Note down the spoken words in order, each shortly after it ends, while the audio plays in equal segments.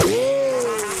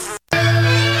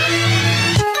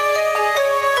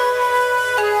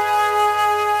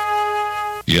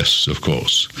Yes, of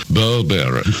course. Burl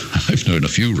Barer. I've known a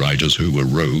few writers who were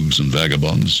rogues and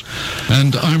vagabonds.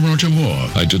 And I'm Roger Moore.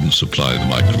 I didn't supply the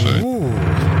microphone. Ooh.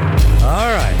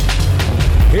 All right.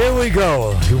 Here we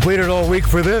go. You've waited all week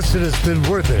for this, and it's been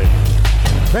worth it.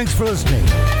 Thanks for listening.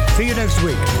 See you next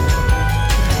week.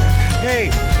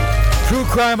 Hey, True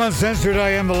Crime Uncensored. I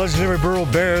am the legendary Burl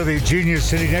Barer. The genius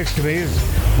sitting next to me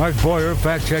is Mark Boyer,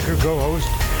 fact checker, co-host.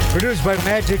 Produced by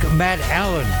Magic Matt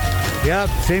Allen. Yep,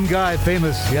 same guy,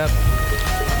 famous, yep.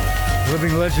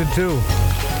 Living legend, too.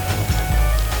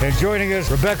 And joining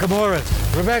us, Rebecca Morris.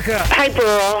 Rebecca. Hi,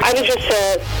 Burl. I was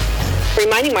just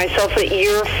reminding myself that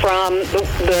you're from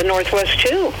the Northwest,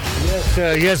 too.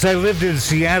 Yes, I lived in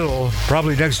Seattle,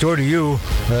 probably next door to you.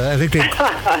 I think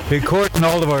they cordon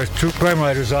all of our true crime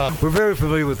writers off. We're very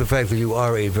familiar with the fact that you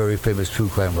are a very famous true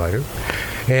crime writer.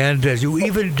 And you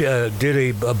even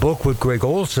did a book with Greg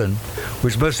Olson,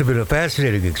 which must have been a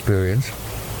fascinating experience.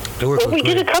 Well, we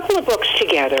did a couple of books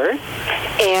together,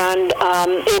 and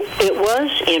it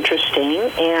was interesting,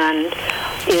 and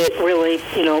it really,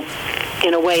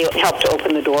 in a way, helped to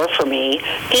open the door for me.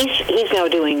 He's now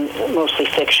doing mostly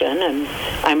fiction, and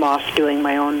I'm off doing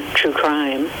my own true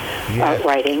crime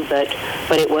writing, but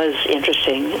it was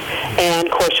interesting. And,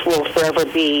 of course, we'll forever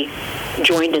be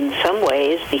joined in some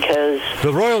ways because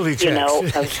the royalty checks.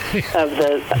 of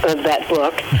that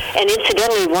book. And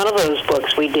incidentally, one of those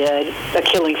books we did, A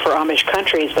Killing for Amish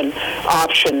Country, has been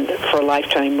optioned for a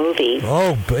Lifetime movie.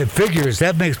 Oh, it figures.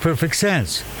 That makes perfect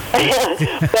sense. But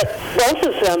both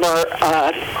of them are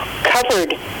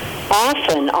covered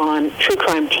often on True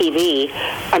Crime TV.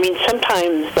 I mean,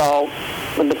 sometimes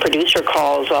when the producer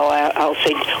calls, I'll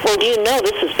say, well, do you know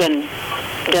this has been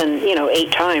done,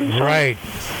 8 times. Right.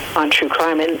 On True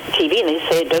Crime and TV, and they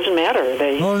say it doesn't matter.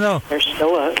 There's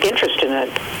still an interest in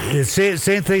it.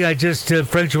 Same thing. I just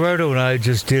Frank Gerardo and I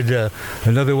just did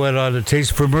another one on A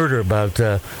Taste for Murder about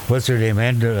what's her name,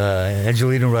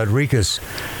 Angelina Rodriguez,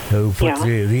 who put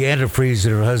the antifreeze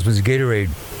in her husband's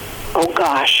Gatorade. Oh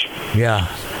gosh. Yeah.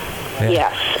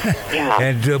 Yes. Yeah.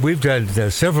 And we've done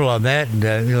several on that, and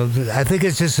I think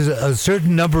it's just a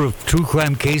certain number of true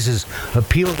crime cases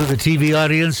appeal to the TV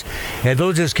audience, and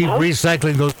they'll just keep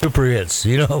recycling those super hits,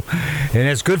 and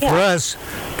it's good for us.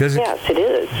 Yes, it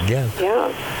is.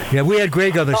 Yeah. We had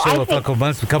Greg on the show a couple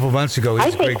months ago. He's I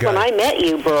a great think guy. when I met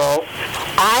you, Burl,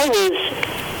 I was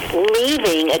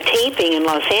leaving a taping in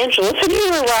Los Angeles, and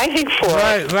you were arriving for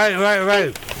it.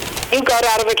 Right. You got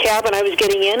out of a cab, and I was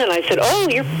getting in, and I said, "Oh,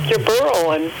 you're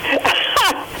Burl," and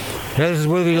this is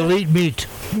where the elite meet.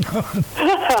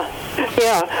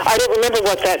 Yeah, I don't remember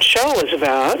what that show was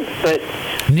about, but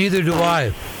neither do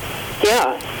I.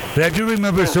 Yeah. But I do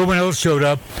remember someone else showed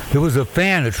up. There was a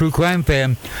true crime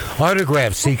fan,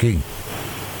 autograph seeking.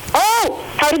 Oh,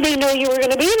 how did they know you were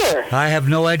going to be there? I have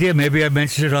no idea. Maybe I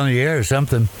mentioned it on the air or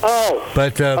something. Oh,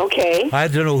 but okay. I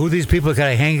don't know who these people are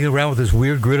kind of hanging around with this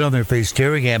weird grin on their face,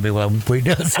 staring at me while I'm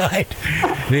waiting outside.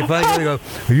 And they finally go,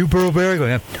 "Are you Burl Barer?"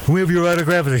 Going, "We have your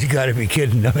autograph." And you got to be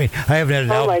kidding. I mean, I haven't had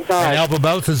an album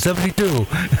out since '72.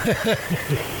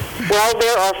 Well,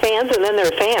 there are fans, and then there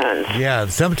are fans. Yeah,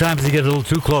 sometimes they get a little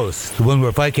too close. The one where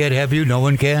if I can't have you, no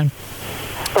one can.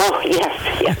 Oh, yes.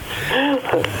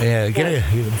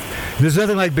 There's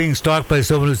nothing like being stalked by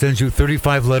someone who sends you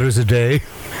 35 letters a day.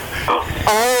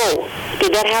 Oh,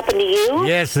 did that happen to you?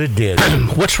 Yes, it did.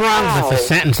 What's wrong with a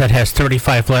sentence that has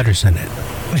 35 letters in it?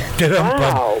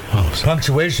 Wow.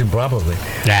 Punctuation, probably.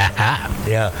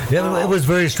 Yeah. It was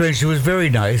very strange. She was very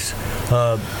nice.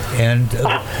 And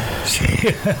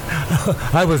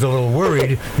I was a little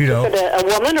worried, Was it a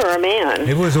woman or a man?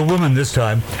 It was a woman this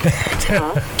time.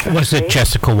 Was it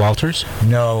Jessica Walters?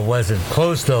 No, it wasn't.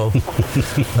 Close, though.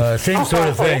 Same sort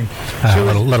of thing.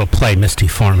 A little play, Misty,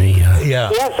 for me. Yeah.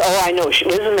 Yes, I know.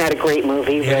 Isn't that a great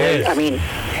movie? It is. I mean,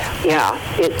 yeah,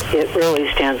 it really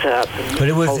stands up. But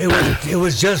it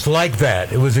was just like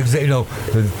that. It was the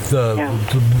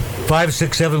 5,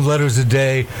 6, 7 letters a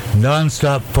day,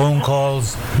 nonstop phone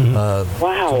calls.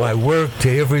 Wow. To my work,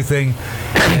 to everything.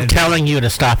 And telling you to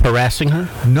stop harassing her?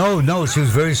 No, she was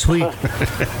very sweet.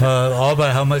 All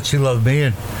about how much she loved me,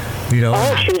 and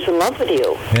Oh, she was in love with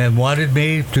you. And wanted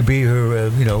me to be her,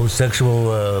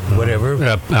 sexual whatever.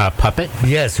 Puppet?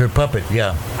 Yes, her puppet.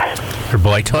 Yeah. Her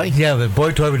boy toy? Yeah, the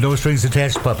boy toy with no strings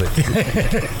attached puppet.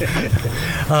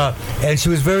 And she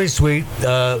was very sweet.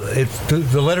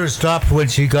 The letter stopped when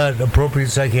she got appropriate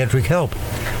psychiatric help.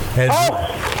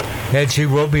 And she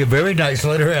wrote me a very nice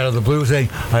letter out of the blue saying,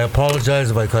 "I apologize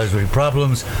if I caused any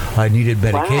problems. I needed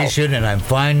medication, and I'm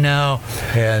fine now,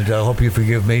 and I hope you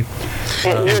forgive me."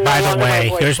 And by the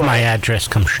way, here's my address.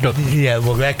 Come shoot. Yeah,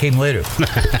 well, that came later.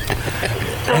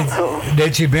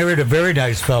 then she married a very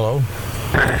nice fellow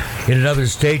in another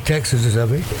state, Texas or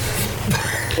something.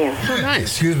 Yeah. Oh, nice.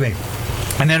 Excuse me.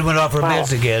 And then went off her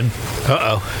meds again.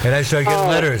 Uh-oh. And I started getting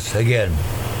letters again.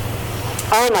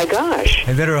 Oh, my gosh.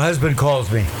 And then her husband calls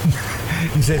me.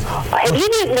 He says, have you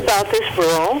written about this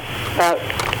girl,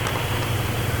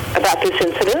 about this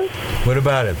incident? what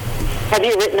about it? Have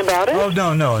you written about it? Oh,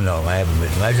 no, I haven't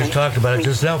written. I just talked about it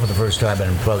just now for the first time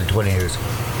in probably 20 years.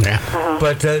 Yeah.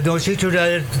 But, no, she turned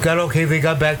out it got okay. They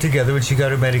got back together and she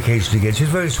got her medication again. She's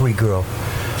a very sweet girl.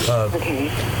 Okay.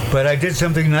 But I did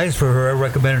something nice for her. I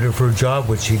recommended her for a job,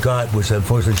 which she got, which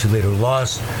unfortunately she later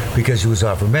lost because she was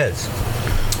off her meds.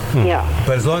 Yeah.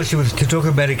 But as long as she took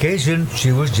her medication,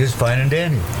 she was just fine and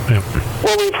dandy. Yeah.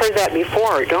 Well, we've heard that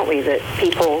before, don't we? That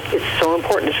people, it's so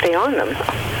important to stay on them.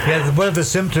 Yeah, one of the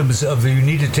symptoms of you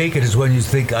need to take it is when you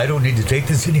think, I don't need to take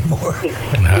this anymore.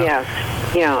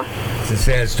 Yes. Yeah. It's a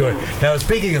sad story. Now,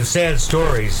 speaking of sad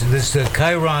stories, this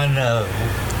Chiron,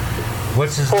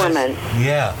 what's his Horman. name?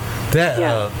 Yeah. That,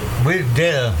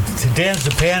 Dan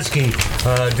Zupansky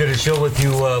did a show with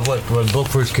you when the book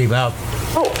first came out.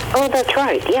 Oh, that's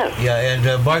right. Yeah. Yeah,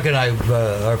 and Mark and I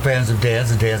are fans of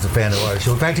Dan's, and Dan's a fan of our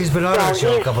show. In fact, he's been on our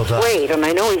show a couple times. Great, and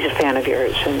I know he's a fan of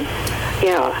yours. And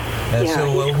And yeah,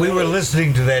 so we were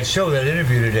listening to that show, that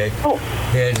interview today. Oh,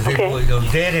 and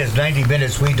okay. Dan has 90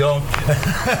 minutes, we don't.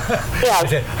 Yeah. I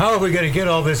said, how are we going to get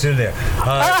all this in there?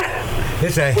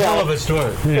 It's a hell of a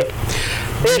story.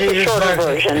 There's a shorter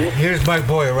version. Here's Mark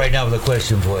Boyer right now with a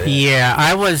question for you. Yeah,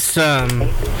 I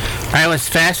was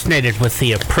fascinated with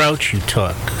the approach you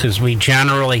took, because we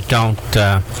generally don't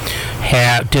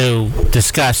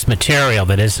discuss material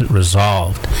that isn't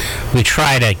resolved. We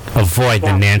try to avoid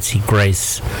the Nancy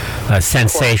Grace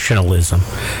sensationalism,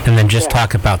 and then just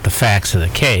talk about the facts of the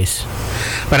case.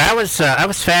 But I was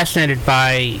fascinated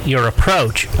by your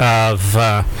approach of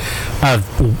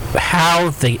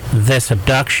how this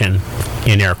abduction,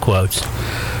 in air quotes,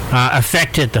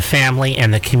 affected the family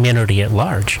and the community at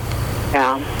large.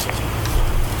 Yeah.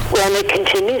 Well, and it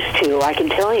continues to. I can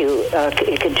tell you,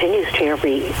 it continues to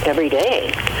every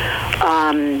day.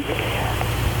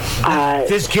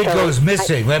 This kid goes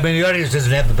missing. I mean, the audience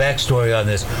doesn't have the backstory on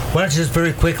this. Why don't you just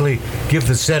very quickly give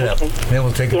the setup, and then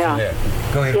we'll take it from there.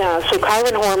 Go ahead. Yeah, so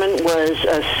Chiron Horman was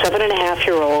a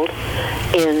 7.5-year-old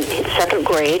in second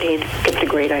grade. He skipped a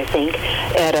grade, I think,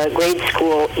 at a grade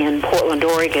school in Portland,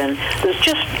 Oregon. It was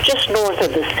just north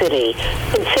of the city.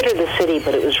 Considered the city,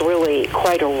 but it was really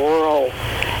quite a rural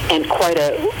and quite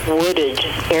a wooded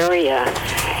area.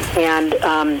 And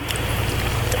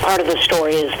part of the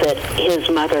story is that his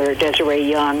mother, Desiree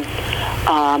Young,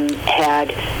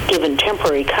 had given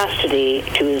temporary custody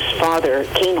to his father,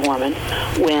 Kane Horman,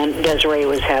 when Desiree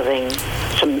was having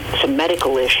some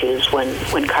medical issues when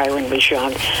Chiron was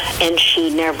young, and she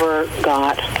never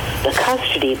got the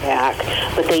custody back.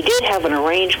 But they did have an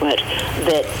arrangement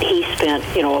that he spent,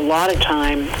 a lot of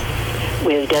time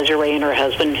with Desiree and her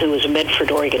husband, who was a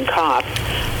Medford, Oregon cop,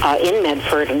 in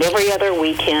Medford, and every other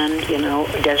weekend,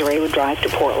 Desiree would drive to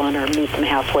Portland or meet them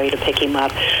halfway to pick him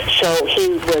up. So he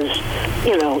was,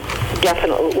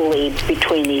 definitely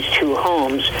between these two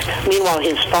homes. Meanwhile,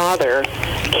 his father,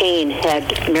 Kane,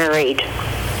 had married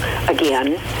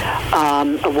again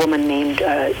a woman named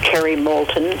Terry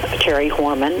Moulton, Terry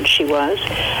Horman, she was,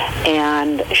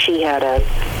 and she had a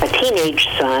teenage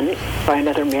son by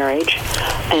another marriage,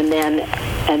 and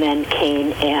then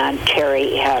Kane and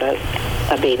Terry had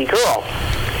a baby girl.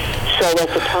 So at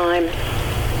the time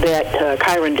that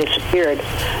Chiron disappeared,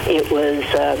 it was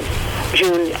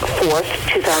June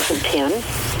 4th, 2010.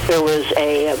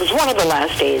 It was one of the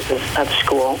last days of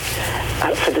school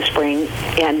for the spring,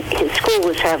 and his school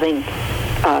was having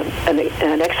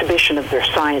an exhibition of their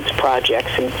science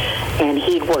projects, and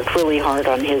he'd worked really hard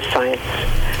on his science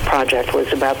project. It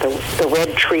was about the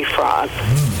red tree frog.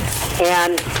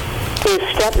 And his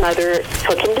stepmother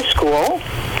took him to school,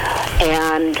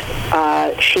 and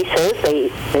she says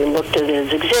they looked at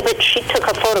his exhibit. She took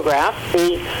a photograph,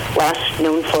 the last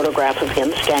known photograph of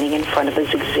him standing in front of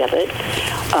his exhibit.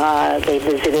 They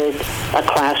visited a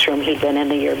classroom he'd been in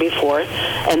the year before,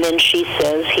 and then she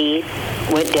says he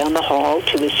went down the hall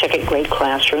to his second grade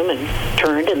classroom and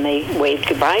turned, and they waved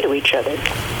goodbye to each other.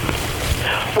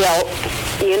 Well,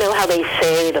 you know how they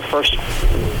say the first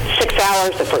 6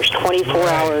 hours, the first 24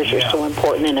 hours are so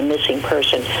important in a missing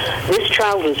person. This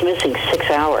child was missing 6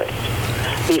 hours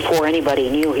before anybody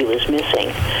knew he was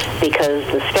missing, because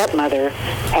the stepmother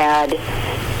had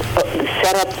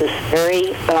set up this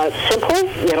very simple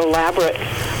yet elaborate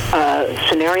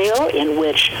scenario in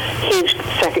which his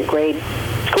second grade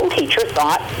school teacher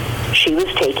thought she was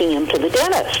taking him to the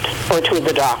dentist or to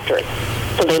the doctor.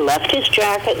 So they left his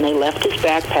jacket and they left his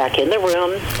backpack in the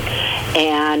room,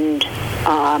 and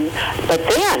but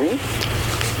then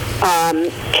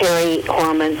Carrie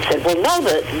Horman said, well, no,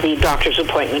 the doctor's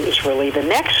appointment is really the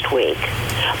next week.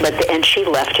 And she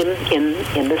left him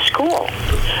in the school.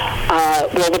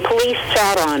 Well, the police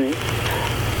sat on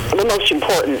the most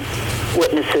important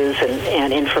witnesses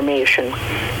and information.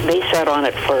 They sat on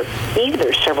it for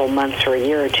either several months or a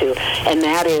year or two, and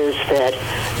that is that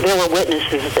there were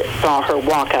witnesses that saw her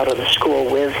walk out of the school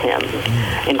with him,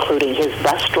 including his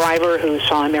bus driver who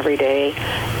saw him every day,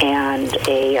 and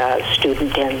a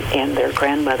student and their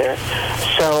grandmother.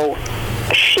 So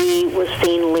she was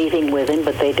seen leaving with him,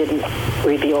 but they didn't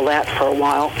reveal that for a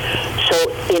while. So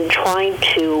in trying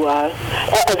to,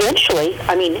 eventually,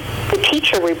 I mean, the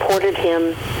teacher reported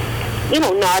him,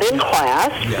 not in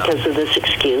class because of this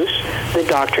excuse, the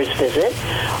doctor's visit.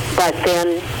 But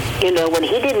then, when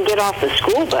he didn't get off the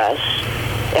school bus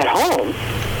at home,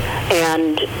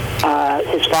 and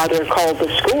his father called the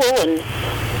school, and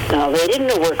they didn't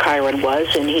know where Kyron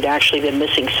was, and he'd actually been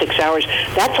missing 6 hours.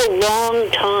 That's a long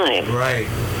time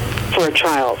for a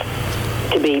child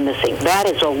to be missing. That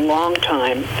is a long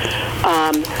time.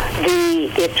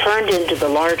 It turned into the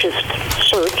largest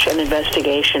search and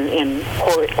investigation in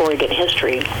Oregon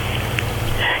history.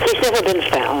 He's never been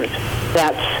found.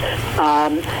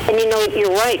 And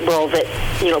you're right, Will, that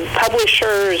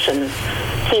publishers and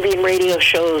TV and radio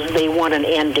shows, they want an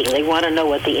ending. They want to know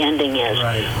what the ending is.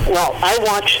 Right. Well, I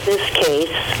watched this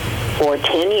case for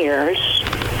 10 years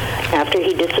after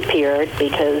he disappeared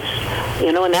because,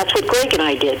 and that's what Greg and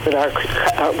I did with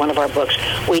one of our books.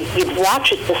 You'd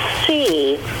watch it to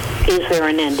see, is there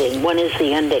an ending? When is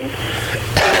the ending?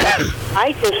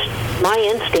 My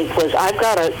instinct was, I've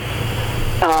got to,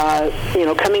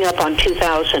 coming up on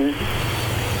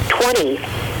 2020,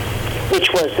 which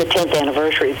was the 10th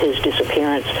anniversary of his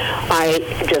disappearance, I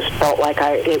just felt like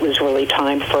it was really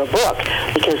time for a book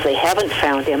because they haven't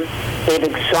found him. They've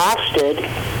exhausted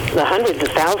the hundreds of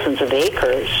thousands of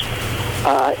acres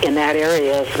in that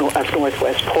area of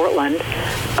northwest Portland.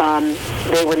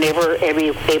 They were never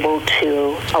able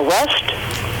to arrest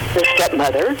the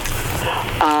stepmother.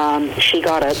 She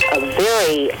got a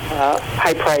very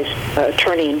high-priced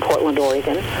attorney in Portland,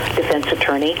 Oregon, defense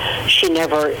attorney. She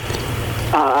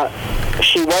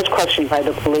was questioned by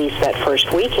the police that first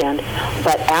weekend,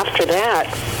 but after that,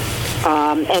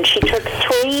 and she took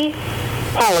 3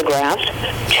 polygraphs.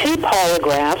 2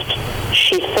 polygraphs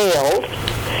she failed,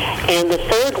 and the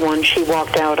 3rd one she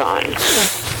walked out on.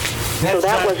 So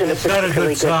that wasn't a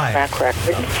particularly good track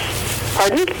record.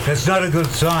 Pardon? That's not a good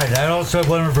sign. I also,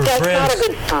 one of her friends... That's not a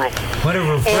good sign. One of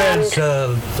her friends...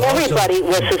 everybody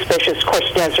was suspicious. Of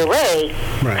course, Desiree,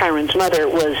 Kyron's mother,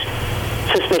 was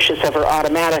suspicious of her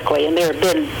automatically, and there had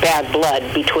been bad blood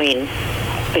between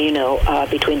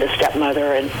the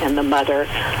stepmother and the mother.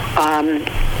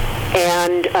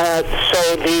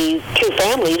 So the 2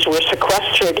 families were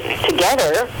sequestered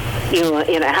together,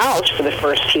 in a house for the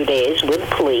first few days with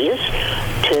police.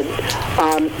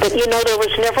 But there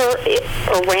was never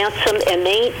a ransom, and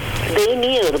they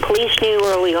knew, the police knew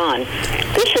early on,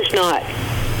 this is not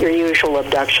your usual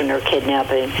abduction or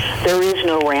kidnapping. There is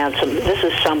no ransom. This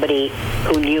is somebody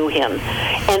who knew him.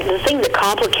 And the thing that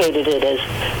complicated it is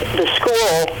the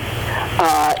school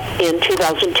in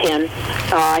 2010,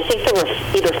 I think there were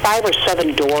either 5 or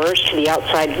 7 doors to the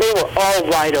outside. They were all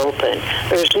wide open.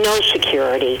 There's no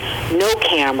security, no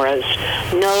cameras,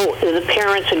 the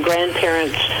parents and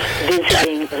grandparents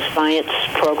visiting the science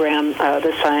program,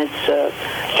 the science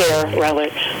fair, rather,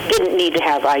 didn't need to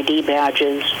have ID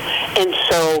badges. And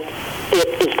so it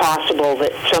is possible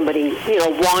that somebody,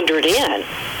 wandered in.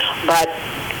 But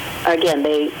again,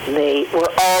 they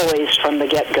were always from the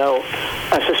get-go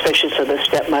suspicious of the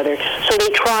stepmother. So they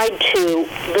tried to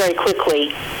very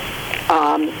quickly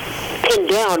pin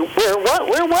down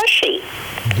where was she?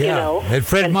 Yeah, at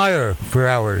Fred Meyer for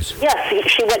hours. Yes,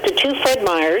 she went to 2 Fred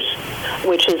Meyers,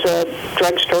 which is a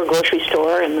drugstore, grocery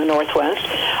store in the Northwest.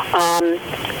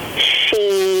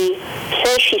 She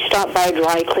says she stopped by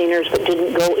dry cleaners but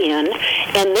didn't go in,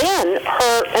 and then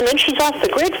she's off the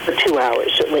grid for 2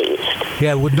 hours at least.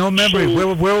 Yeah, with no memory.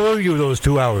 Where were you those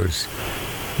 2 hours?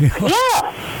 Yeah.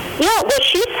 Well,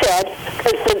 she said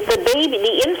that the baby,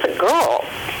 the infant girl,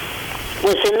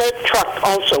 was in the truck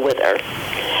also with her,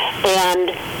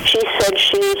 and she said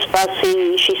she was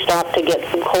fussy. She stopped to get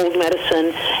some cold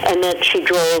medicine, and then she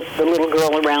drove the little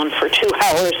girl around for 2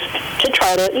 hours to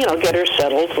try to, get her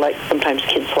settled, like sometimes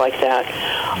kids like that.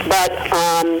 But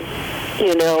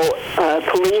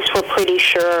police were pretty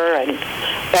sure, and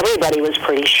everybody was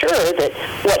pretty sure that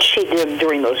what she did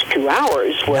during those 2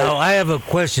 hours was... Now, I have a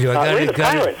question. I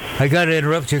got to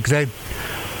interrupt you because I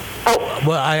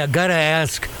got to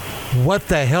ask, what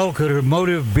the hell could her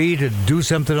motive be to do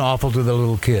something awful to the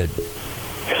little kid?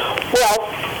 Well,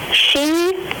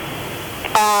 she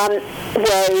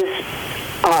was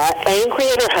angry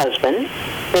at her husband.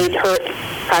 They'd hurt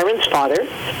Kyron's father.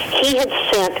 He had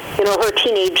sent, her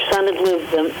teenage son had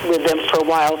lived with them for a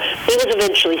while. He was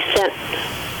eventually sent,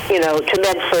 to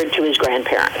Medford to his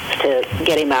grandparents to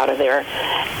get him out of there.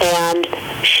 And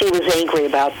she was angry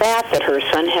about that her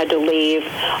son had to leave.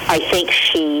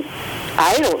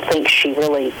 I don't think she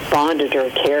really bonded or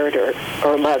cared or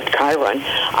loved Kyron.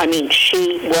 I mean,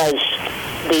 she was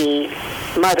the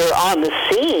mother on the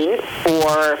scene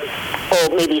for,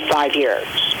 maybe 5 years.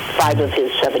 5 of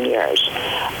his 7 years.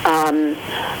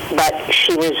 But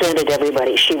she resented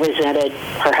everybody. She resented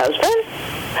her husband.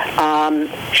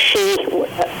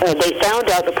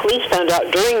 The police found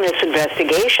out during this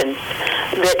investigation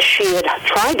that she had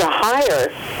tried to hire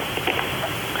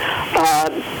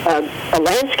a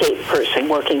landscape person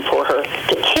working for her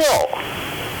to kill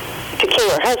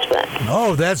her husband.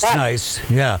 Oh, that's nice.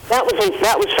 Yeah. That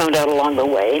was found out along the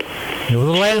way. The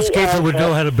landscaper would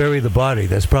know how to bury the body.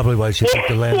 That's probably why she took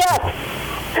the landscaper. Yeah.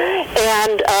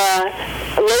 And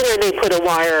later they put a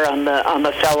wire on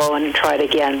the fellow and tried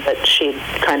again, but she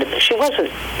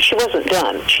wasn't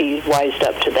done. She wised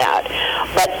up to that.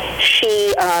 But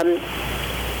she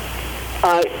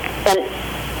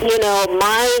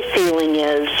my feeling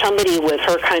is somebody with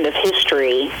her kind of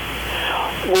history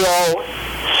will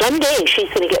someday she's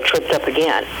going to get tripped up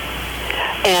again.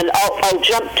 And I'll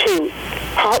jump to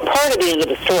part of the end of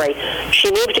the story.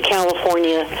 She moved to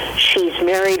California. She's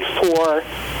married for,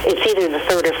 it's either the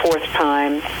third or fourth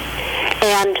time.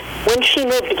 And when she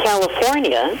moved to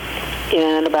California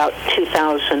in about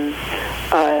 2011,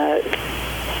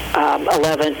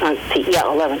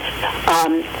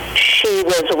 she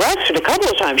was arrested a couple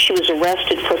of times. She was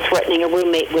arrested for threatening a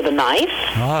roommate with a knife.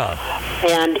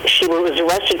 And she was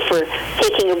arrested for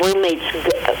taking a roommate's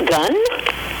gun.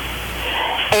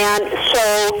 And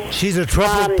so... She's a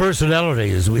troubled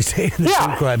personality, as we say in the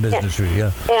true crime industry,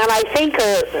 yeah. And I think,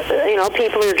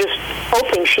 people are just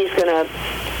hoping she's going to,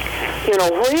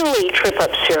 really trip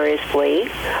up seriously.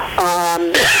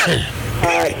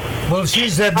 Well, if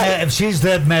she's that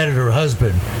mad at her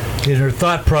husband, in her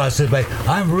thought process, like,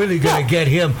 I'm really going to get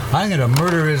him, I'm going to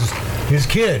murder his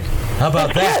kid. How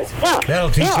about that? Yeah. That'll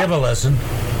teach him a lesson.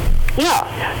 Yeah.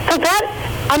 So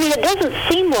it doesn't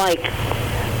seem like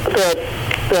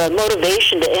the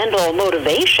motivation to end all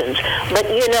motivations. But,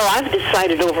 I've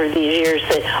decided over these years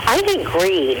that I think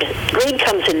greed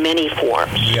comes in many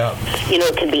forms. Yeah.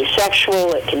 It can be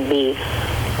sexual, it can be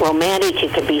romantic,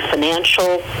 it could be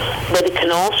financial, but it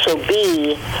can also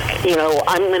be,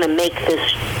 I'm going to make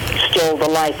this still the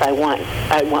life I want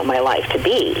my life to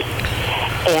be.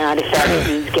 And if that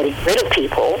means getting rid of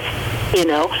people,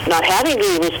 not having to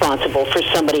be responsible for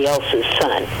somebody else's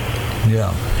son,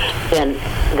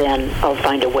 then I'll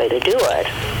find a way to do it.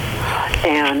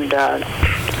 And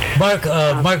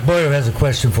Mark Boyer has a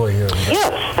question for you.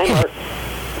 Yes, hi, Mark.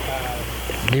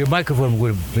 Your microphone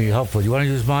would be helpful. You want to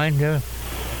use mine, yeah?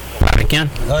 Again?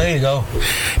 Oh, there you go.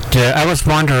 I was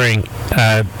wondering,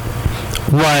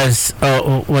 was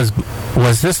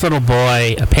this little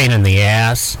boy a pain in the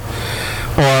ass,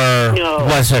 or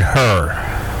was it her?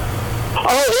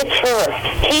 Oh, it's her.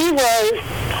 He was,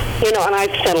 and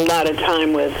I've spent a lot of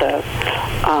time with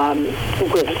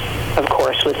of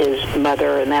course, with his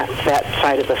mother and that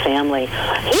side of the family.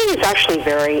 He was actually a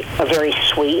very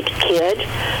sweet kid,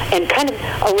 and kind of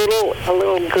a little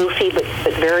goofy, but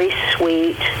very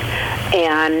sweet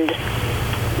and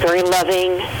very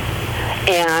loving.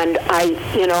 And I've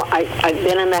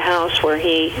been in the house where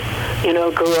he,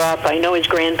 grew up. I know his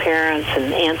grandparents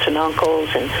and aunts and uncles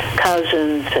and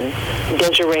cousins and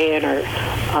Desiree and her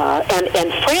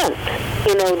and friends.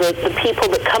 The people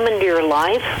that come into your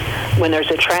life when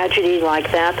there's a tragedy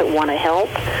like that want to help,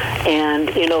 and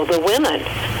the women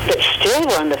that still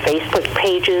run the Facebook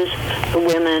pages, the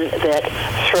women that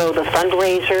throw the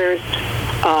fundraisers,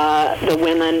 the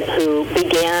women who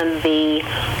began the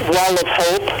Wall of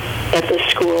Hope at the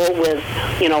school with,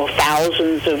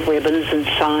 thousands of ribbons and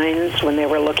signs when they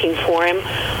were looking for him.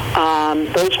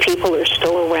 Those people are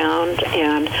still around,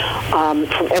 and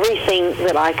from everything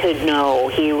that I could know,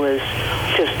 he was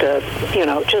just a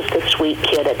sweet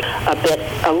kid,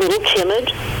 a little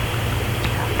timid,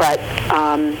 but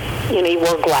he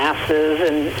wore glasses,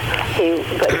 and he was,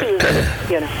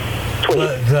 sweet.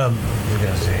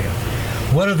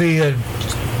 One of the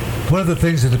One of the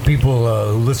things that the people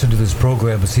who listen to this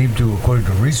program seem to, according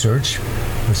to research,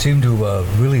 seem to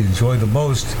really enjoy the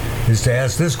most is to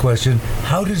ask this question: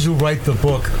 how did you write the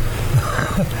book?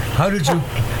 How did you,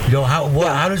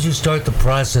 how did you start the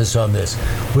process on this?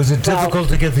 Was it difficult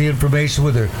to get the information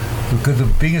with her? Because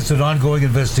being it's an ongoing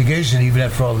investigation, even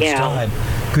after all this time,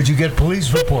 could you get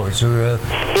police reports or?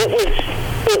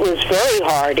 It was very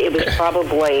hard. It was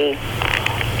probably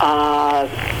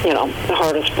the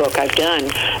hardest book I've done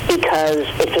because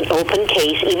it's an open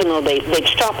case. Even though they've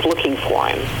stopped looking for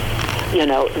him,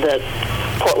 the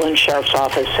Portland Sheriff's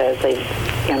Office says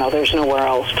there's nowhere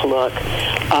else to look.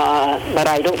 But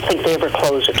I don't think they ever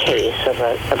close a case of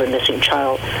a missing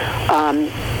child.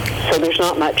 So there's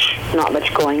not much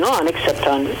going on except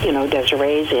on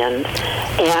Desiree's end,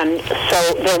 and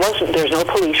so there's no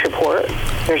police report,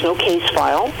 there's no case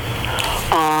file.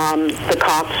 The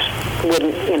cops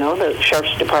wouldn't, the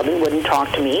sheriff's department wouldn't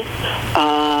talk to me.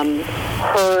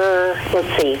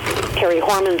 Terry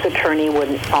Horman's attorney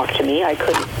wouldn't talk to me.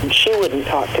 She wouldn't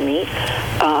talk to me.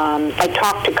 I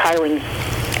talked to Kyron's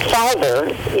father,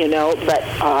 but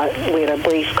we had a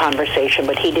brief conversation,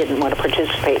 but he didn't want to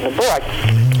participate in the book.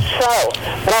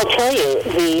 But I'll tell you,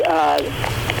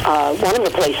 one of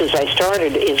the places I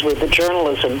started is with the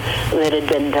journalism that had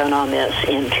been done on this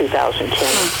in 2010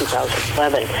 and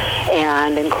 2011,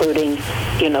 and including,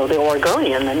 the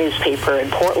Oregonian, the newspaper in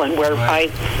Portland, where I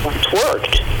once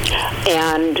worked.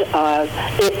 And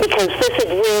because this had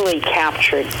really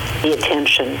captured the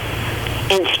attention,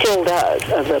 and still does,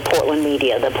 of the Portland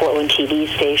media, the Portland TV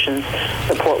stations,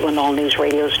 the Portland All News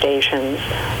radio stations,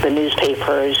 the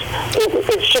newspapers.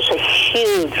 It's just a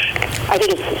huge, I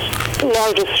think it's the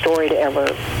largest story to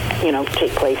ever,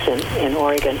 take place in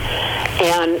Oregon.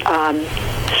 And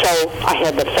so I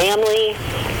had the family,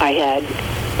 I had,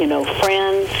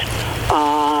 friends.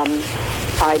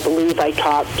 I believe I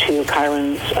talked to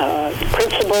Kyron's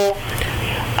principal.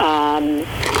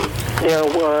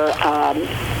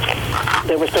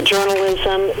 There was the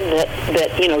journalism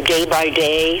that day by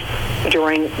day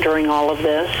during all of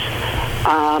this.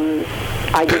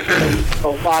 I did spend a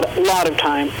lot of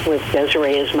time with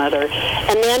Desiree's mother,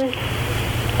 and then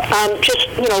just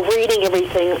reading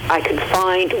everything I could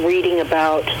find, reading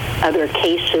about other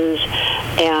cases,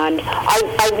 and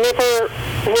I've never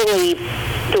really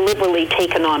deliberately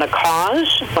taken on a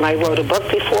cause when I wrote a book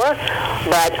before,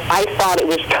 but I thought it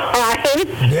was time.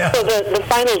 Yeah. So the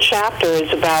final chapter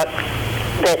is about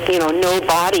that, no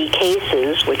body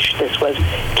cases, which this was,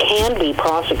 can be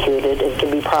prosecuted and can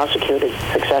be prosecuted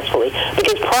successfully,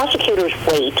 because prosecutors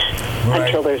wait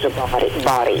until there's a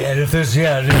body. And if there's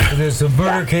a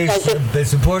murder case,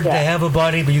 it's important to have a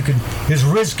body, but it's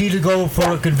risky to go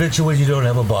for a conviction when you don't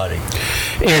have a body.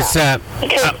 Because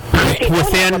if you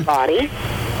don't have a body,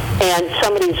 and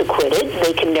somebody's acquitted,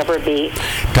 they can never be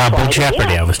double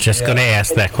jeopardy. I was just going to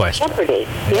ask that question. Jeopardy,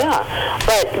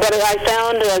 But I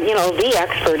found, the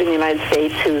expert in the United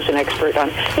States who's an expert on,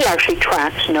 he actually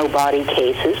tracks no-body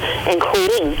cases,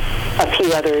 including a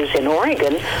few others in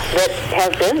Oregon that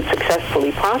have been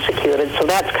successfully prosecuted. So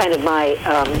that's kind of my.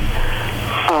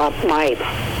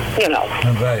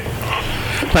 Right.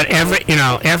 But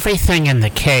everything in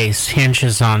the case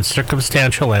hinges on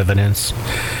circumstantial evidence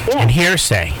and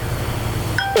hearsay.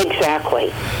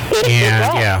 Exactly.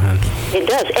 It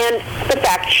does. And the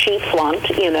fact she flunked,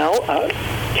 2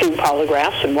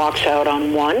 polygraphs and walks out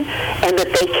on one, and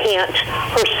that they can't,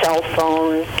 her cell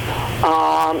phone,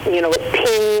 it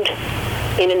pinged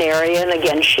in an area, and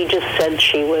again, she just said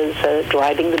she was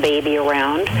driving the baby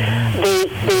around. They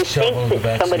think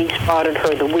that somebody spotted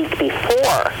her the week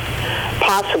before,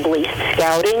 possibly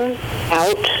scouting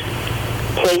out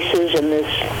places in this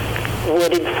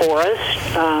wooded forest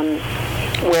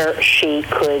where she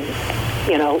could,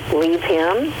 leave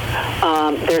him.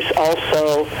 There's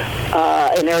also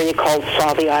an area called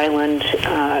Sauvie Island,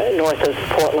 north of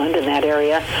Portland, in that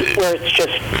area, where it's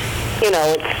just,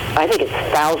 I think it's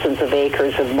thousands of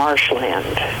acres of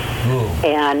marshland. Ooh.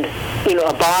 And,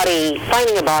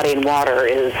 finding a body in water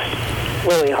is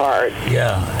really hard.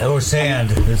 Yeah, or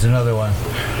sand is another one.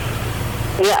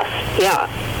 Yes, yeah.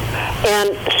 And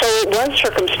so it was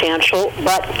circumstantial,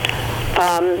 but,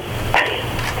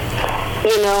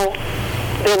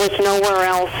 there was nowhere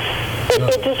else.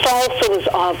 It just also was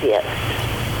obvious.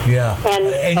 Yeah.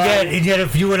 And yet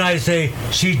if you and I say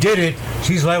she did it,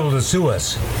 she's liable to sue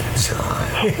us.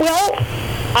 Well,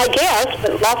 I guess,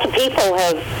 but lots of people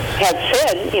have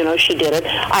said, she did it.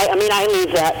 I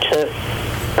leave that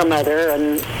her mother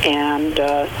and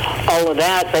all of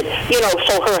that. But,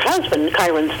 so her husband,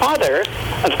 Kyron's father,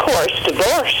 of course,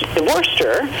 divorced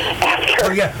her after...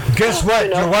 Oh, yeah. Guess what?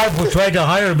 Your wife tried to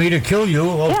hire me to kill you.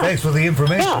 Oh, thanks for the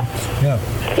information. Yeah.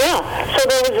 So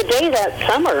there was a day that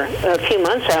summer, a few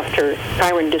months after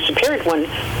Kyron disappeared, when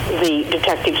the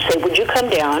detectives said, would you come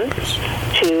down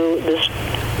to this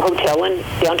hotel in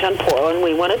downtown Portland?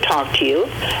 We want to talk to you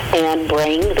and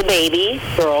bring the baby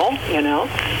girl,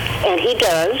 And he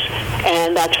does,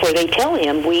 and that's where they tell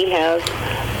him, we have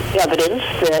evidence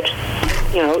that,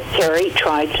 Terry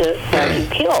tried to have you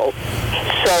killed.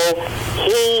 So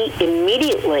he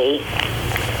immediately,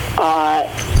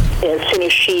 as soon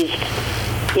as she's,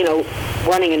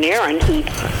 running an errand, he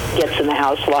gets in the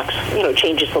house, locks,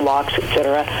 changes the locks,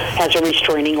 etc., has a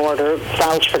restraining order,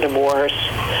 files for divorce,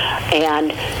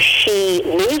 and she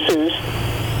loses,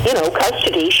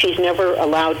 custody. She's never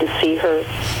allowed to see her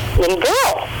little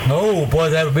girl. Oh, boy,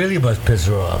 that really must piss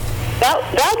her off.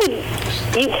 That would,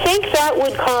 you'd think that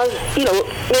would cause,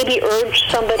 maybe urge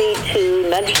somebody to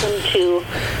nudge them to,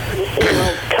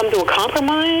 come to a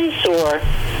compromise, or,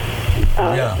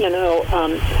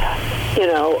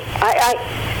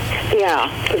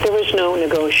 but there was no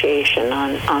negotiation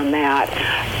on that.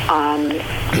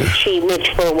 She lived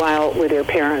for a while with her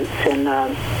parents in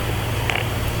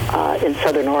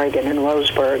Southern Oregon, in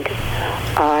Roseburg,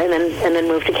 and then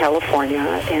moved to California.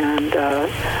 And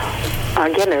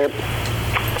again, they're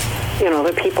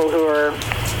people who are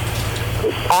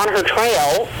on her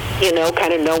trail,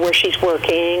 kind of know where she's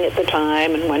working at the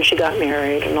time and when she got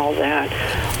married and all that.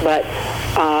 But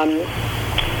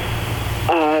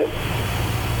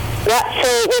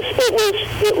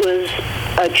it was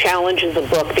a challenge in the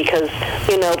book because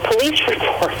police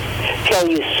reports tell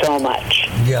you so much.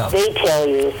 Yeah. They tell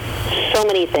you so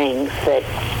many things that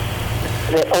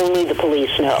only the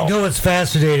police know. It's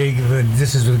fascinating.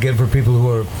 This is again for people who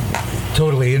are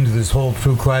totally into this whole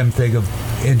true crime thing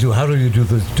into how do you do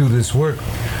this work.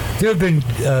 There have been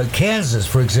Kansas,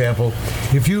 for example.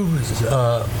 If you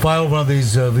file one of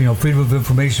these, Freedom of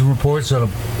Information reports on a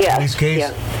police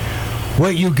case,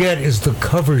 what you get is the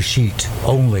cover sheet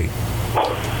only.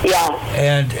 Yeah.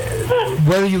 And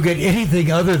whether you get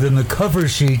anything other than the cover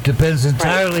sheet depends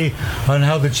entirely on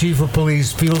how the chief of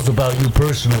police feels about you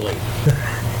personally.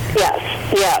 Yes.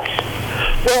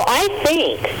 Well, I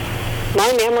think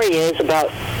my memory is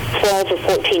about 12 or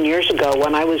 14 years ago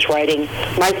when I was writing,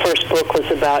 my first book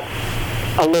was about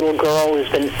a little girl who's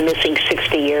been missing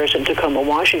 60 years in Tacoma,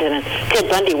 Washington, and Ted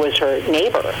Bundy was her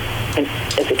neighbor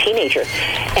as a teenager.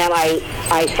 And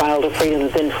I filed a Freedom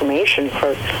of Information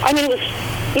it was,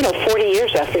 40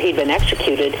 years after he'd been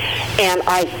executed, and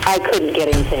I couldn't get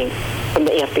anything from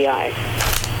the FBI.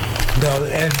 No,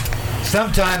 and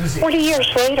sometimes... 40 years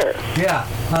later. Yeah.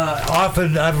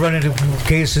 Often I've run into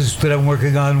cases that I'm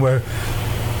working on where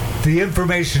the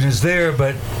information is there,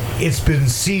 but it's been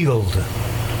sealed.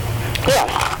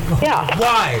 Yeah.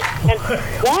 Why? And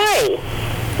why?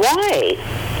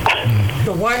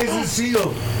 Why is it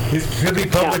sealed? It should be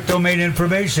public domain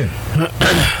information.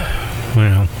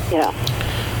 Well. Yeah.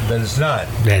 But it's not.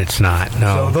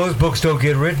 No. So those books don't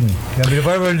get written. I mean, if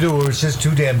I run into it where it's just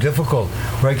too damn difficult,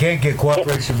 where I can't get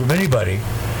cooperation from anybody,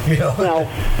 Well,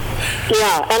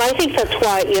 yeah, and I think that's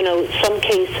why, some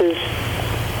cases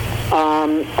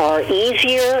are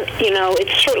easier. It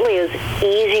certainly is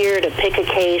easier to pick a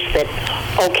case that,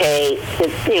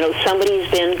 somebody's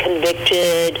been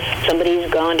convicted, somebody's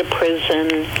gone to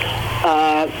prison,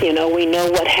 we know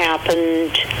what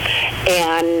happened,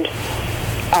 and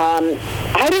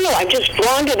I don't know, I'm just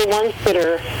drawn to the ones that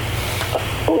are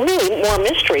really more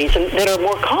mysteries and that are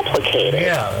more complicated.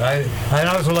 Yeah, I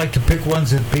also like to pick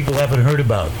ones that people haven't heard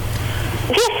about.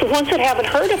 Yes, the ones that haven't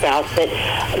heard about that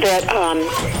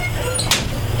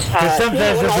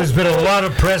sometimes if there's been a lot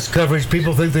of press coverage,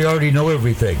 people think they already know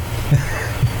everything.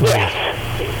 Yes.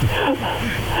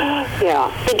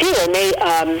 Yeah, they do,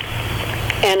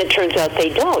 and it turns out they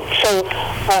don't. So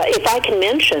if I can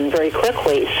mention very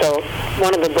quickly, so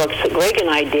one of the books that Greg and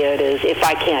I did is If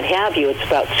I Can't Have You. It's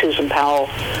about Susan Powell,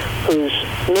 who's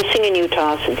missing in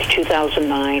Utah since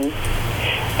 2009,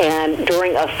 and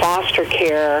during a foster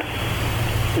care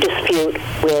dispute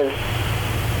with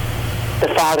the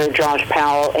father, Josh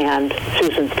Powell, and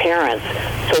Susan's parents.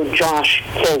 So Josh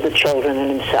killed the children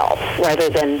and himself rather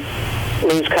than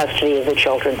lose custody of the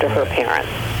children to her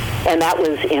parents. And that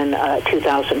was in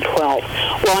 2012.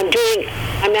 Well,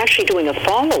 I'm actually doing a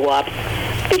follow-up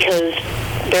because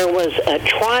there was a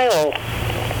trial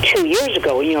 2 years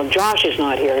ago. Josh is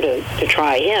not here to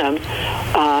try him,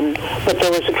 but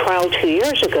there was a trial 2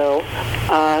 years ago.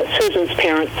 Susan's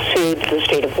parents sued the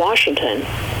state of Washington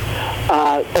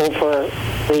over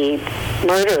the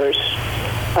murders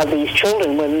of these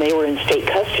children when they were in state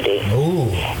custody. Ooh.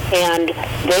 And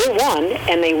they won,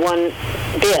 and they won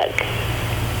big.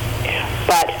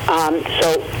 But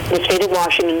so the state of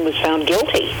Washington was found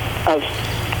guilty of,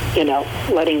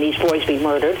 letting these boys be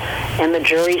murdered, and the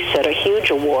jury set a huge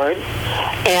award,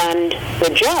 and the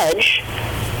judge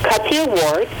cut the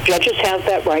award. Judges have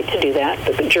that right to do that,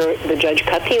 but the judge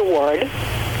cut the award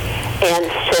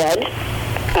and said,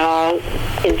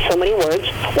 in so many words,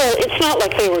 well, it's not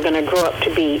like they were going to grow up to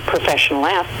be professional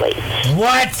athletes.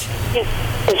 What?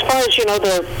 As far as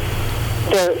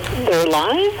their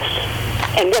lives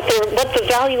and what the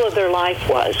value of their life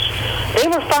was, they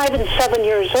were 5 and 7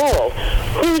 years old.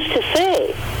 Who's to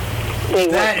say?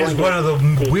 That is one of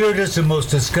the weirdest and most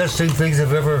disgusting things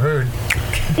I've ever heard.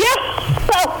 Yeah.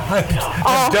 Well,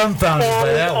 I'm dumbfounded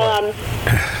by that one.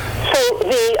 So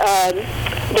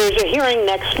there's a hearing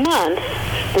next month.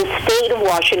 The state of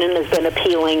Washington has been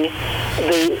appealing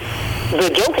the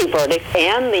guilty verdict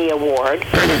and the award,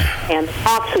 and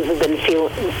Foxes have been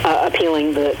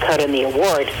appealing the cut in the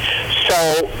award. So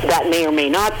that may or may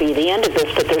not be the end of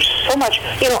this, but there's so much.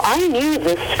 I knew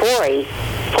this story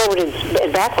forward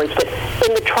and backwards, but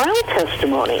in the trial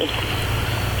testimony,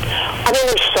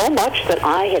 there's so much that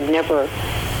I had never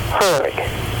heard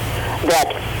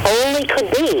that only could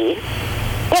be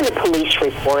in a police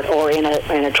report or in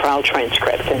a trial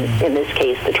transcript, and in this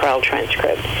case, the trial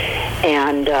transcript.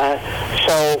 And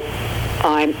so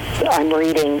I'm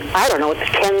reading,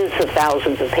 it's tens of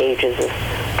thousands of pages of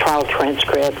trial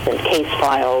transcripts and case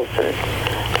files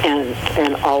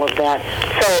and all of that.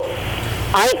 So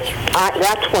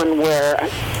that's one where,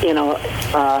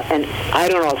 and I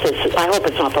don't know if I hope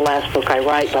it's not the last book I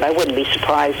write, but I wouldn't be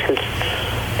surprised because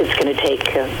it's going to take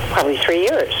probably 3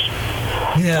 years.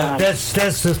 Yeah, that's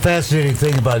the fascinating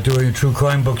thing about doing a true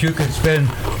crime book. You can spend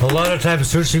a lot of time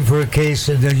searching for a case,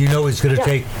 and then it's going to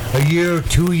take a year,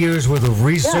 2 years worth of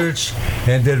research,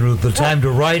 and then the time to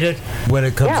write it, when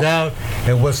it comes out,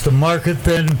 and what's the market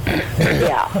then.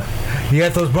 You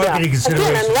have those marketing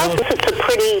considerations. Again, unless it's a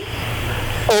pretty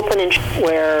open and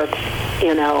where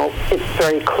it's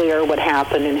very clear what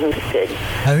happened and who did.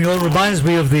 It reminds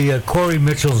me of the Corey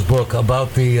Mitchell's book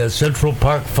about the Central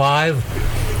Park 5.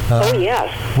 Oh, yes.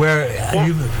 Where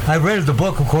I read the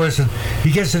book, of course, and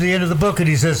he gets to the end of the book and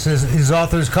he says, his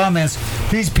author's comments,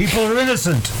 these people are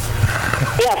innocent.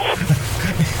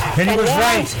 Yes. And he was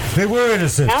right. They were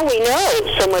innocent. Now we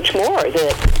know so much more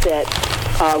there's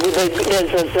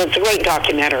a great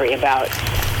documentary about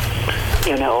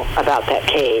that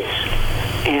case.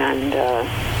 And,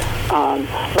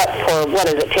 but for,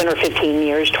 10 or 15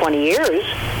 years, 20 years,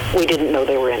 we didn't know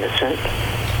they were innocent.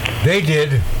 They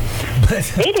did.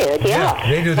 They did, yeah.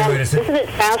 They knew they were innocent. Isn't it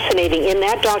fascinating? In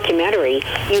that documentary,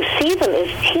 you see them as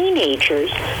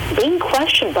teenagers being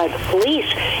questioned by the police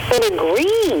and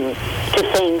agreeing to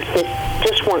things that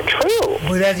just weren't true.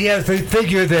 Well, they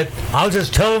figure that I'll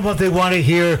just tell them what they want to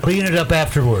hear, clean it up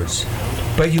afterwards.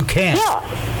 But you can't. Yeah.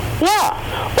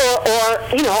 Or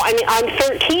I'm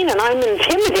 13 and I'm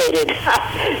intimidated.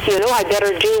 I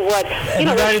better do what,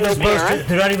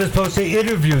 they're not even supposed to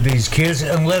interview these kids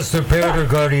unless their parent or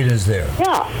guardian is there.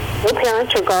 Yeah. No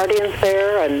parents or guardians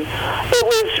there, and it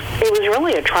was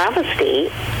really a travesty.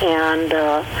 And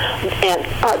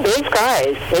those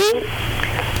guys, they,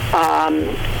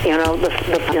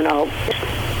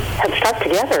 have stuck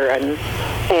together and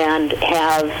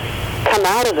have come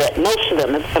out of it. Most of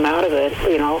them have come out of it,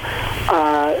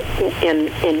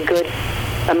 in good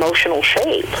emotional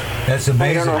shape. That's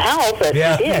amazing. I don't know how, but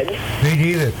they did. Me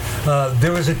neither.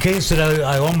 There was a case that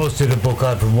I almost did a book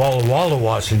on from Walla Walla,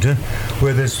 Washington,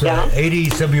 where this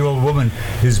 80-some-year-old woman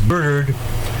is murdered,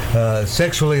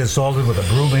 sexually assaulted with a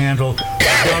broom handle.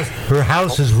 Her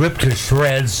house is ripped to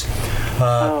shreds.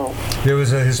 There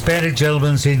was a Hispanic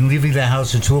gentleman seen leaving the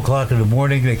house at 2 o'clock in the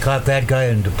morning. They caught that guy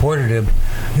and deported him.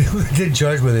 Didn't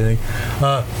charge with anything.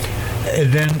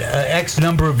 And then X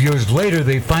number of years later,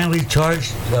 they finally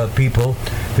charged people.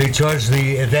 They charged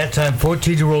the, at that time,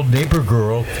 14-year-old neighbor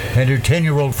girl and her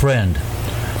 10-year-old friend.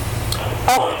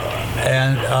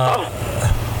 And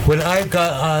when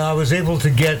I was able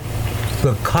to get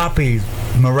the copy,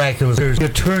 miraculously, there's an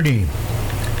attorney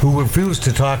who refused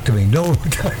to talk to me. No,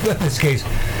 in this case.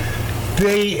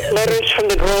 Letters from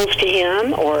the girls to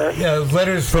him, or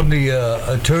letters from the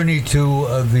attorney to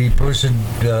the person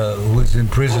who was in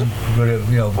prison,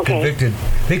 convicted.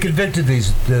 They convicted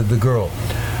the girl.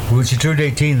 When she turned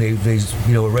 18, they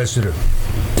arrested her.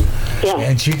 Yeah.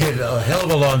 And she did a hell of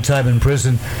a long time in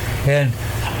prison. And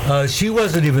She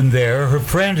wasn't even there. Her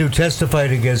friend who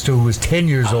testified against her, who was 10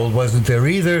 years old, wasn't there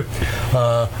either.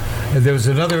 There was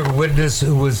another witness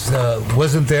who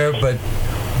wasn't there, but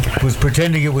was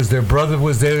pretending it was their brother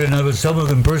was there. In other words, some of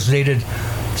them impersonated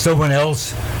someone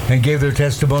else and gave their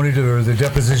testimony to or their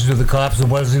deposition to the cops and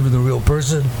wasn't even the real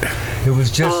person. It was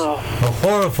just a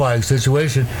horrifying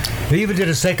situation. They even did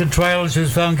a second trial and she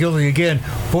was found guilty again.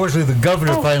 Fortunately, the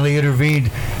governor finally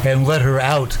intervened and let her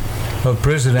out of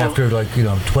prison after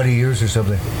 20 years or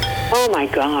something. Oh my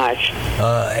gosh.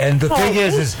 And the thing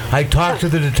is I talked to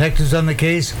the detectives on the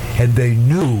case and they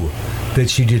knew that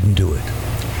she didn't do it.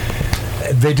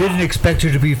 They didn't expect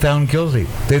her to be found guilty.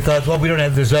 They thought, well,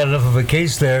 there's not enough of a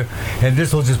case there, and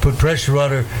this will just put pressure on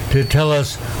her to tell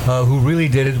us who really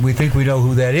did it, and we think we know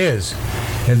who that is.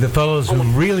 And the fellows who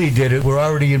really did it were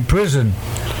already in prison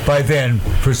by then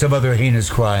for some other heinous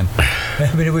crime.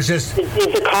 I mean, it was just...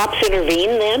 Did the cops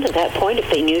intervene then at that point if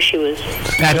they knew she was...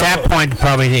 At that point,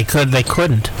 probably they couldn't.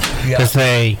 Because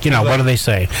they, what do they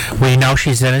say? We know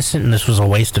she's innocent and this was a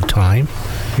waste of time.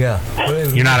 Yeah.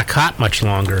 You're not a cop much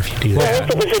longer if you do that. Well, if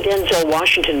it was a Denzel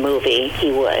Washington movie,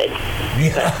 he would.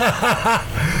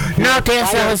 No,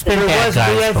 Denzel has been bad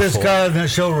guys We had this before. guy on the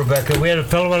show, Rebecca. We had a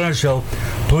fellow on our show,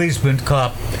 policeman,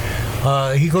 cop.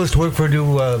 He goes to work for a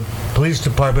new police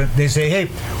department. They say, hey,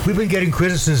 we've been getting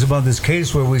criticism on this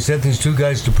case where we sent these two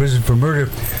guys to prison for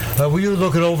murder. Will you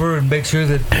look it over and make sure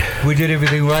that we did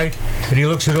everything right? And he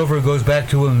looks it over and goes back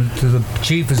to the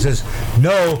chief and says,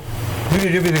 no, we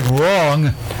did everything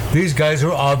wrong. These guys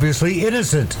are obviously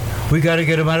innocent. We got to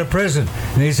get them out of prison.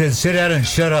 And he said, sit down and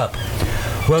shut up.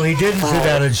 Well, he didn't sit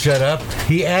down and shut up.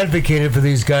 He advocated for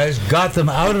these guys, got them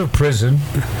out of prison.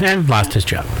 And lost his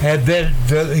job. And then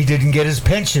he didn't get his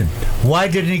pension. Why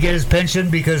didn't he get his pension?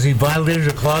 Because he violated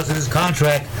a clause in his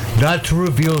contract not to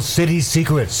reveal city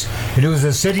secrets. And it was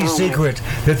a city secret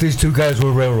that these two guys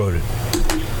were railroaded.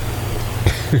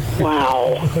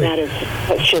 Wow.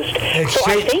 That's just... So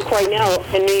I think right now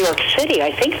in New York City,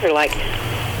 I think they're like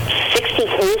 60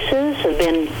 cases have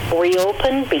been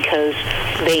reopened because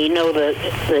they know the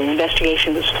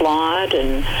investigation was flawed,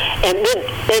 and then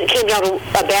it came down to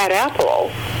a bad apple,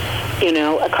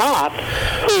 a cop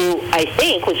who I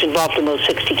think was involved in those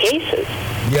 60 cases.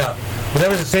 Yeah. Well, that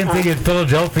was the same thing in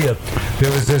Philadelphia.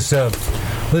 There was this,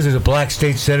 was it a black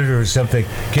state senator or something,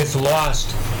 gets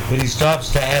lost, and he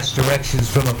stops to ask directions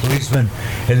from a policeman,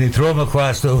 and they throw him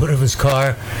across the hood of his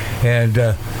car and,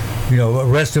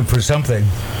 arrest him for something.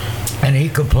 And he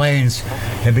complains,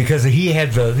 and because he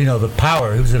had the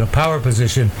power, he was in a power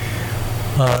position,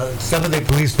 some of the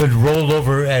policemen rolled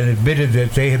over and admitted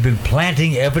that they had been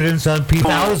planting evidence on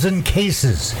people. 1,000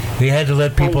 cases. They had to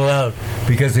let people out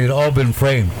because they had all been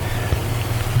framed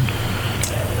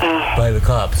by the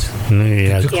cops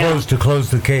to close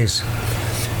the case.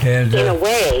 And in a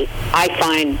way, I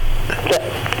find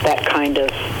that kind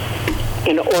of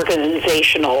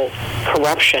organizational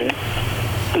corruption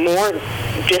more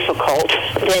difficult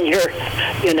than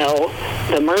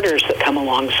the murders that come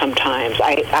along sometimes.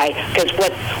 Because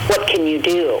what can you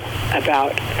do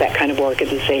about that kind of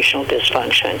organizational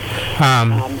dysfunction?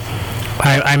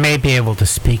 I may be able to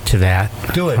speak to that.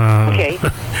 Do it. Okay.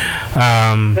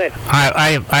 Good.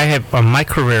 My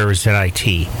career is at IT,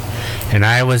 and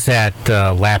I was at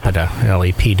LAPIDA,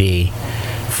 LAPD,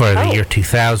 for the year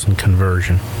 2000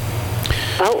 conversion.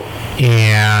 Oh.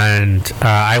 And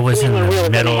I was in the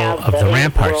middle of the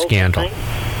Rampart scandal.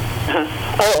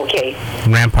 Oh, okay.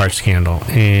 Rampart scandal.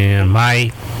 And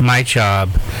my job,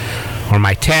 or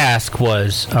my task,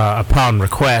 was, upon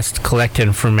request, collect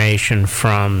information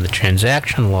from the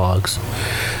transaction logs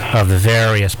of the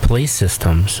various police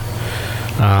systems,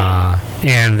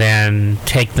 and then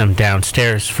take them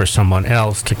downstairs for someone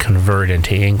else to convert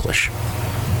into English.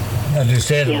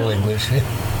 Understandable English.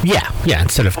 Yeah,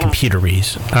 instead of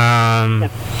computerese.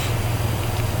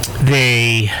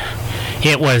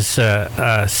 It was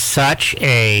such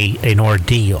an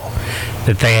ordeal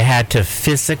that they had to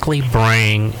physically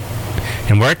bring,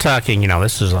 and we're talking,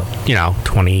 this is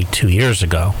 22 years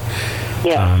ago.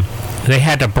 Yeah. They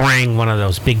had to bring one of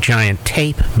those big giant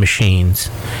tape machines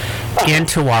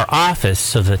into our office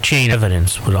so the chain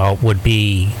evidence would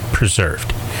be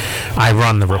preserved. I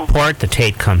run the report, the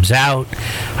tape comes out,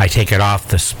 I take it off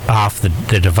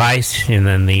the device, and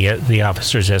then the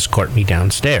officers escort me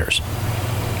downstairs.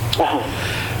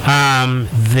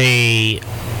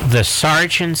 The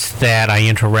sergeants that I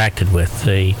interacted with,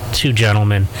 the two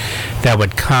gentlemen that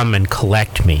would come and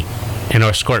collect me and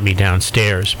escort me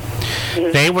downstairs,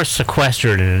 they were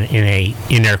sequestered in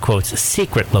air quotes,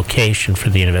 secret location for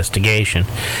the investigation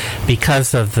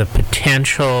because of the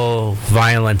potential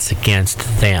violence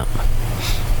against them.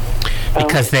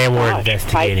 because they were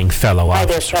investigating fellow by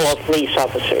officers. their fellow police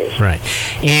officers. Right.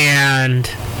 And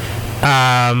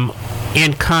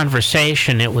in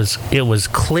conversation, it was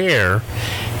clear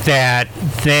that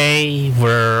they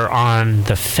were on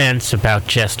the fence about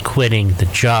just quitting the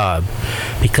job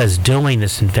because doing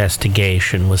this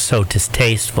investigation was so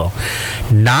distasteful.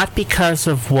 Not because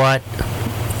of what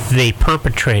the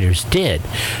perpetrators did,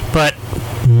 but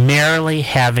merely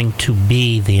having to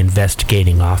be the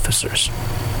investigating officers.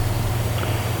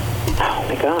 Oh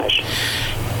my gosh.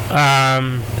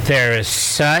 There is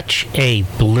such a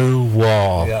blue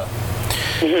wall. Yeah.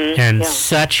 And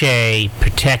such a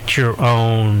protect your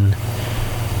own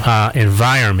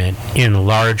environment in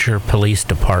larger police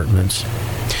departments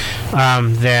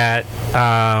that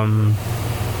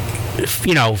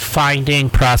finding,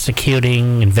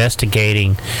 prosecuting,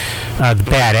 investigating the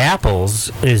bad apples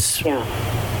is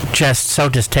just so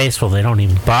distasteful they don't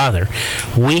even bother.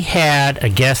 We had a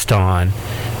guest on,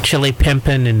 Chili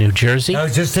Pimpin in New Jersey. I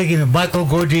was just thinking of Michael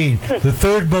Gordine, the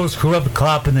third most corrupt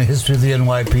cop in the history of the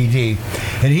NYPD,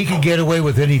 and he could get away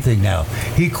with anything now.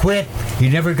 He quit. He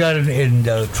never got in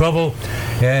trouble,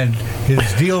 and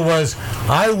his deal was,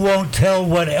 I won't tell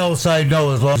what else I know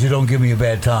as long as you don't give me a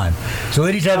bad time. So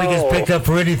anytime he gets picked up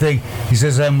for anything, he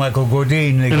says, I'm Michael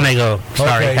Gordine. And they go,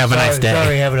 sorry, okay, have a nice day.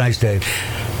 Sorry, have a nice day.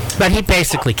 But he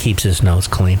basically keeps his nose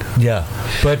clean. Yeah,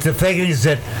 but the thing is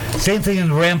that same thing in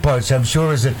the ramparts, I'm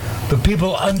sure, is that the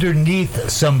people underneath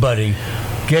somebody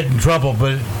get in trouble,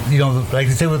 but like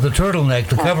they say with the turtleneck,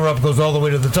 the cover-up goes all the way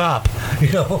to the top.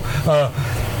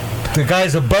 The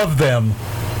guys above them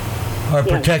are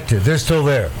protected; they're still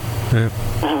there.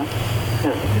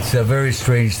 It's a very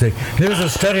strange thing. There was a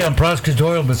study on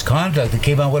prosecutorial misconduct that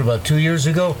came out, about 2 years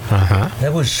ago?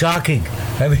 That was shocking.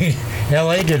 I mean,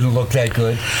 L.A. didn't look that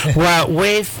good. Well,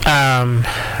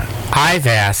 I've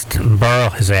asked, and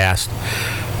Burl has asked,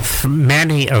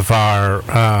 many of our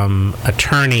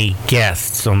attorney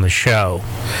guests on the show,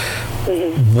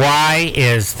 why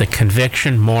is the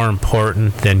conviction more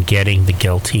important than getting the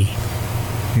guilty?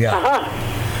 Yeah.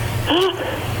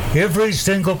 Every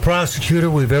single prosecutor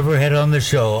we've ever had on the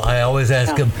show, I always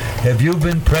ask them, have you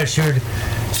been pressured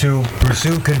to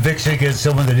pursue conviction against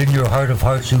someone that in your heart of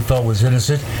hearts you felt was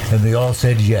innocent? And they all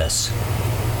said yes.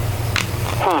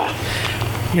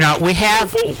 We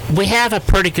have a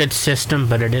pretty good system,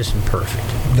 but it isn't perfect.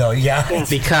 No,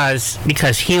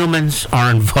 Because humans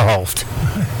are involved.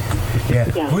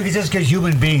 We could just get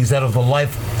human beings out of the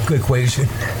life equation.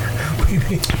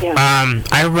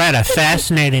 I read a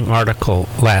fascinating article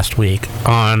last week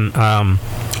on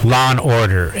Law and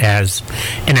Order as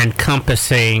an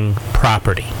encompassing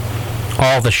property,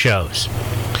 all the shows.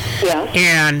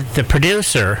 And the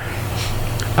producer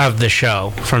of the show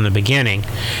from the beginning,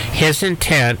 his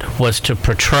intent was to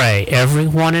portray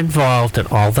everyone involved in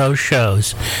all those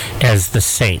shows as the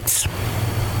saints.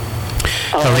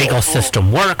 The legal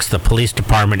system works. The police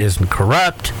department isn't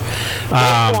corrupt.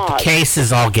 The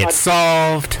cases all get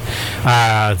solved.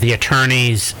 The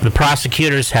attorneys, the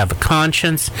prosecutors have a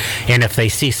conscience, and if they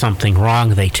see something wrong,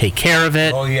 they take care of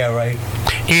it. Oh, yeah, right.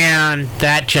 And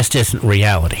that just isn't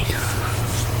reality.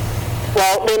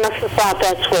 Well, they must have thought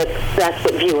that's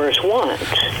what viewers want.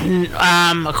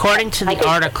 According to the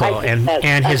article and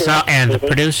the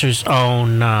producer's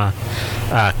own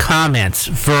comments,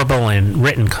 verbal and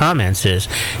written comments, is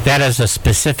that is a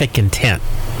specific intent.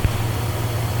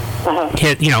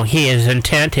 His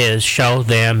intent is show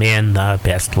them in the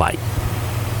best light,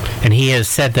 and he has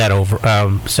said that over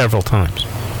several times.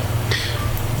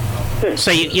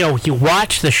 So you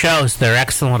watch the shows; they're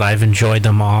excellent. I've enjoyed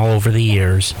them all over the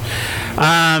years,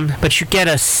 but you get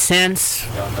a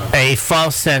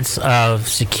false sense of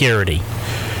security.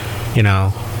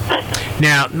 Now,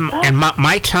 and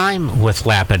my time with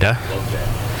Lapida,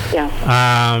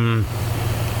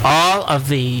 all of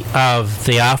the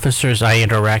officers I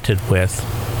interacted with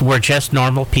were just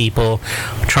normal people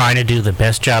trying to do the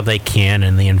best job they can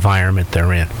in the environment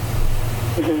they're in.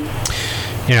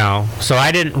 So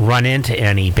I didn't run into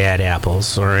any bad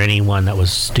apples or anyone that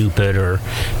was stupid or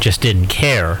just didn't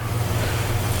care.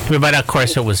 But of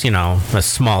course, it was, a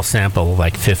small sample,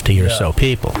 like 50 or so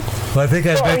people. Well, I think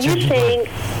are you saying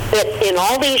that in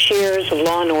all these years of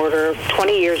Law and Order,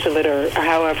 20 years of it or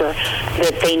however,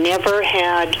 that they never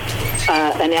had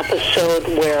an episode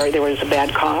where there was a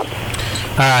bad cop?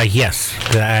 Yes.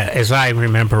 As I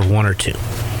remember, one or two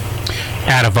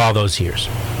out of all those years.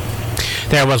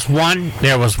 There was one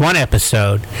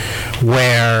episode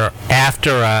where,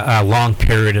 after a long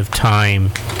period of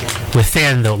time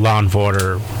within the Law and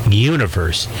Order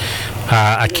universe,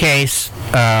 a case.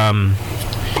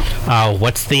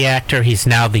 What's the actor? He's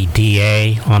now the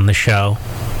DA on the show.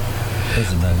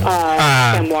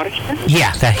 Sam Waterston?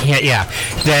 Yeah,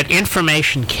 that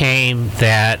information came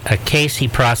that a case he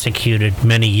prosecuted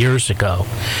many years ago,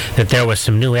 that there was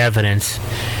some new evidence,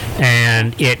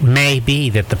 and it may be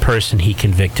that the person he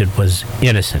convicted was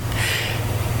innocent.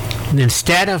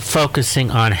 Instead of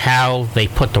focusing on how they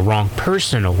put the wrong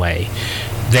person away,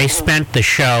 they spent the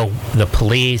show, the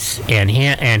police and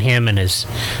him and his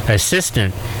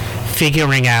assistant,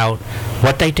 figuring out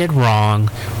what they did wrong,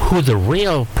 who the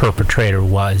real perpetrator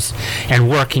was, and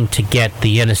working to get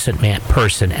the innocent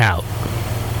person out.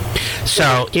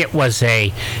 So it was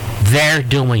they're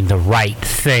doing the right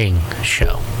thing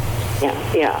show.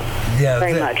 Yeah,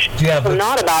 very much. Yeah, so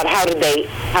not about how did they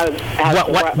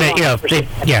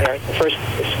first.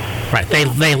 Right.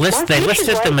 They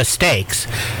listed the mistakes.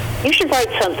 You should write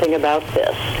something about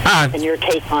this and your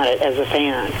take on it as a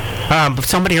fan.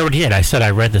 Somebody already did. I said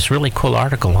I read this really cool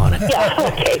article on it.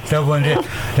 Yeah, okay. Someone did.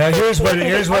 Now here's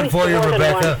one for you,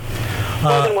 Rebecca.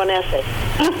 More than one essay.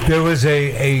 There was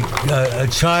a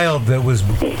child that was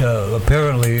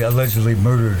allegedly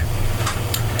murdered.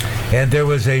 And there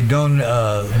was a known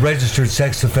registered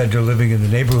sex offender living in the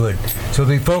neighborhood. So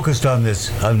they focused on this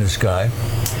guy.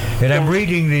 And I'm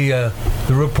reading the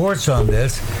reports on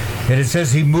this, and it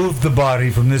says he moved the body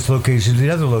from this location to the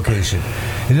other location.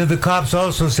 And then the cops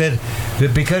also said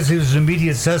that because he was an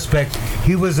immediate suspect,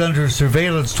 he was under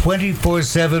surveillance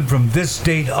 24/7 from this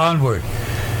date onward.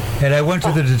 And I went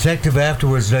to the detective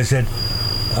afterwards, and I said,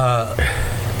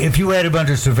 if you had him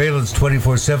under surveillance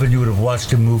 24/7, you would have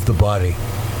watched him move the body.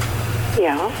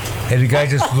 Yeah. And the guy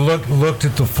just looked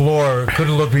at the floor,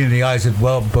 couldn't look me in the eyes, and said,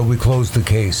 well, but we closed the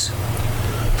case.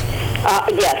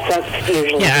 Yes, that's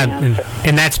usually the answer.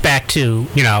 And that's back to,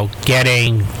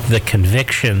 getting the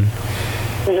conviction,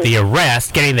 the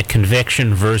arrest, getting the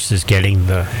conviction versus getting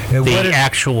the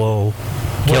actual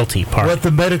guilty part. What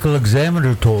the medical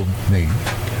examiner told me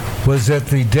was that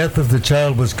the death of the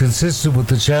child was consistent with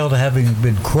the child having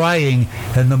been crying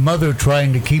and the mother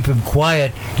trying to keep him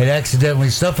quiet and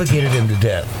accidentally suffocated him to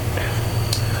death.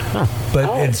 Huh. But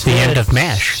instead, the end of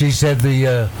MASH. She said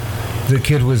the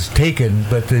kid was taken,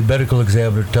 but the medical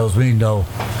examiner tells me no.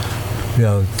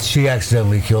 She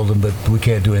accidentally killed him, but we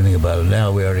can't do anything about it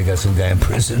now. We already got some guy in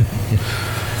prison.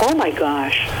 Oh my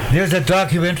gosh! There's a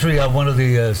documentary on one of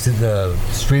the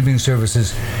streaming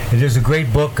services, and there's a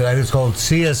great book. It's called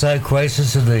CSI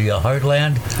Crisis in the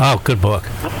Heartland. Oh, good book.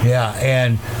 Yeah,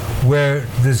 and where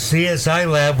the CSI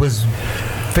lab was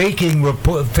faking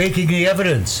the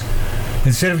evidence.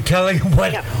 Instead of telling him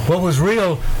what was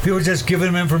real, they were just giving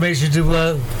him information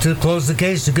to close the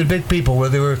case, to convict people,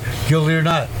 whether they were guilty or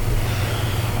not.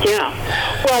 Yeah.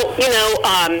 Well, in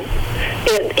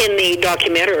the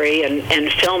documentary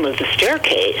and film of The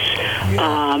Staircase,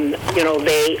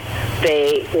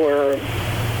 they were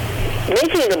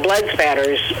making the blood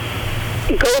spatters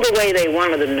go the way they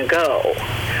wanted them to go.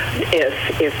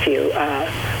 If you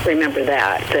remember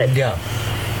that. Yeah.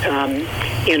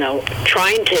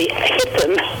 Trying to hit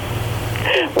them.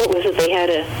 What was it? They had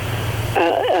a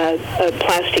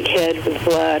plastic head with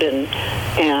blood, and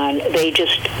they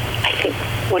just, I think,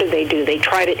 what did they do? They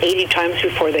tried it 80 times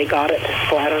before they got it to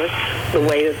splatter the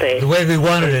way they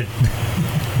wanted it.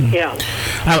 Yeah.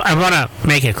 I want to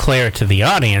make it clear to the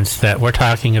audience that we're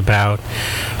talking about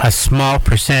a small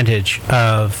percentage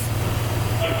of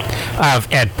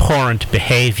abhorrent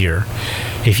behavior.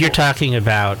 If you're talking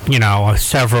about,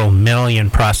 several million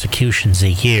prosecutions a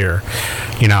year,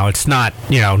 it's not,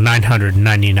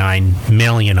 999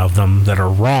 million of them that are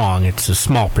wrong. It's a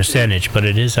small percentage, but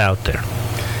it is out there.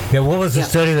 Yeah, what was the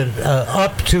study that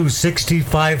up to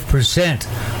 65%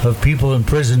 of people in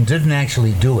prison didn't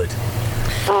actually do it?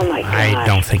 Oh my God! I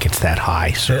don't think it's that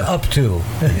high, sir. Up to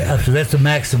that's the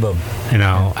maximum.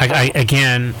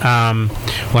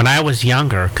 When I was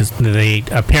younger, because they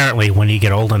apparently when you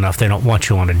get old enough, they don't want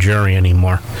you on a jury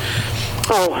anymore.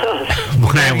 Oh,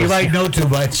 you might know too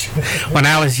much. When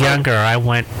I was younger, I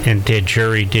went and did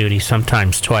jury duty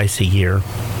sometimes twice a year.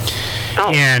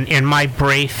 Oh. And in my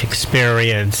brief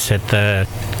experience at the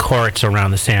courts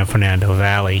around the San Fernando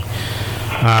Valley,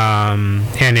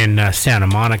 and in Santa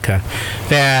Monica,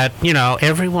 that,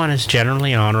 everyone is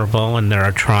generally honorable and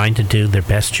they're trying to do their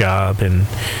best job. And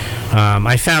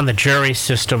I found the jury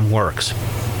system works.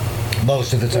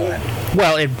 Most of the time.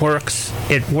 Well, it works.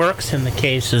 It works in the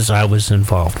cases I was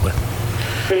involved with.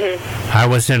 Mm-hmm. I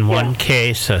was in one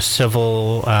case, a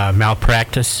civil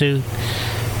malpractice suit,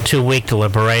 2-week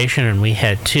deliberation, and we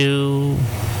had 2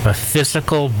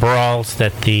 physical brawls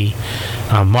that the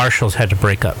marshals had to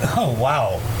break up. Oh,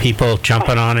 wow. People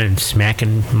jumping on it and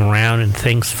smacking them around and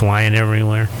things flying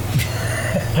everywhere.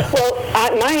 Well,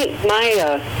 my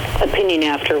opinion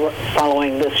after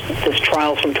following this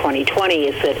trial from 2020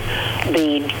 is that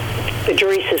the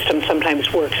jury system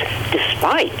sometimes works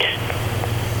despite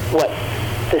what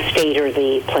the state or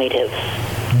the plaintiffs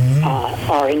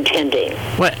are intending.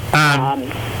 What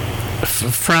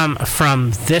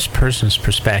from this person's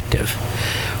perspective,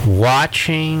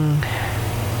 watching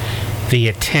the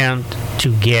attempt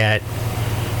to get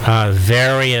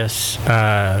various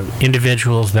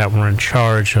individuals that were in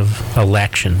charge of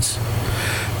elections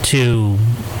to,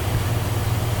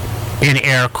 in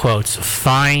air quotes,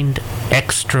 find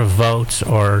extra votes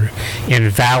or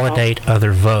invalidate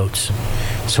other votes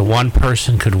so one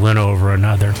person could win over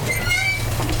another.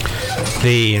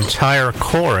 The entire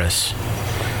chorus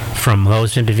from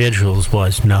those individuals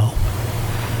was no.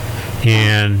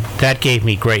 And that gave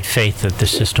me great faith that the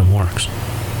system works.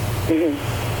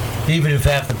 Even if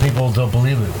half the people don't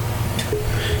believe it.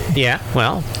 Yeah,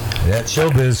 well. That's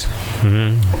showbiz.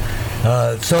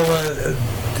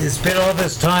 It's been all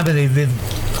this time, and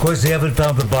of course, they haven't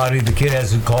found the body. The kid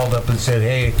hasn't called up and said,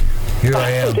 hey, here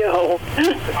I am. No.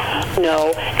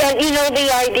 And, the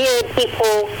idea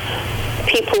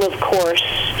people of course,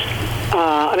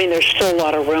 there's still a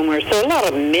lot of rumors. There are a lot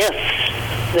of myths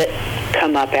that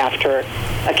come up after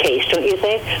a case, don't you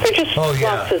think? There are just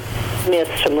lots of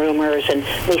myths and rumors, and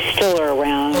they still are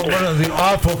around. Well, one of the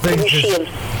awful things is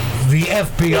the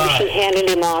FBI. Maybe she handed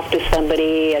him off to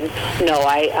somebody, and no,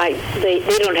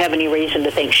 they don't have any reason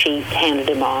to think she handed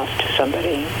him off to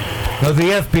somebody. No,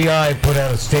 the FBI put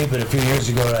out a statement a few years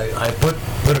ago, and I put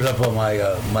it up on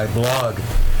my blog.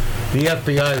 The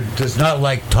FBI does not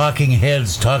like talking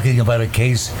heads talking about a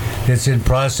case that's in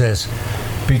process,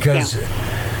 because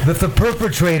if the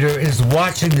perpetrator is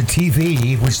watching the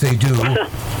TV, which they do,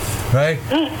 right?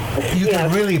 You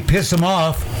can really piss them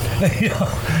off.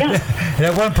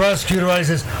 That one prosecutor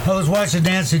says, I was watching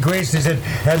Nancy Grace. They said,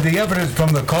 had the evidence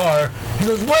from the car. He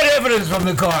goes, what evidence from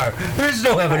the car? There's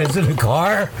no evidence in the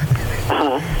car.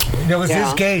 That was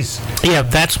his case. Yeah,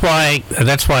 that's why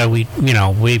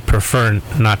we prefer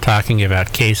not talking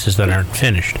about cases that aren't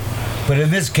finished. But in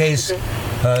this case,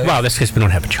 this case we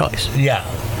don't have a choice. Yeah.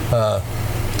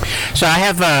 So I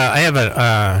have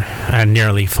a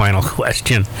nearly final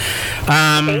question.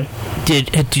 Have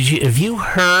you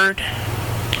heard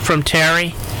from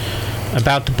Terry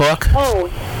about the book? No.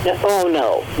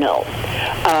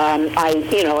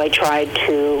 I tried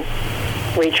to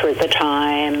reach her at the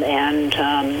time, and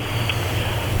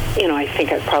I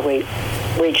think I probably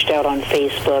reached out on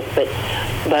Facebook,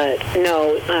 but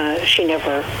no, she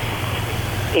never.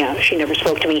 Yeah, she never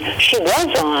spoke to me. She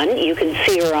was on. You can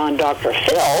see her on Dr.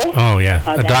 Phil. Oh, yeah.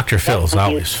 Dr. Phil's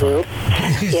always fun.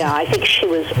 Yeah, I think she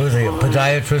was... Was he a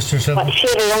podiatrist or something? She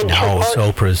had her own it's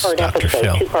Oprah's Dr.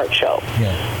 Phil. Two-part show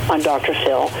on Dr.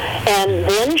 Phil. And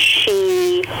then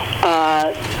she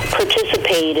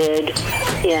participated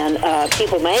in a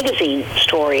People magazine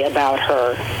story about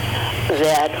her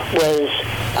that was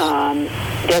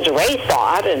Desiree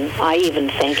thought, and I even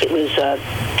think it was...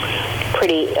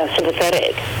 pretty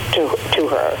sympathetic to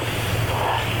her.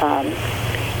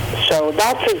 So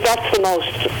that's the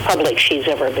most public she's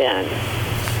ever been.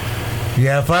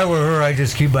 Yeah, if I were her, I'd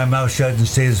just keep my mouth shut and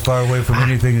stay as far away from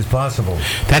anything as possible.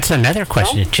 That's another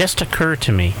question. It just occurred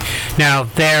to me. Now,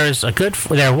 there was at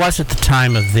the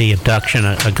time of the abduction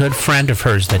a good friend of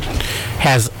hers that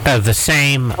has the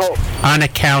same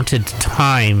unaccounted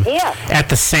time at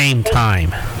the same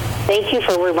time. Thank you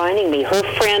for reminding me. Her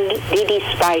friend, Dee Dee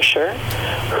Speicher,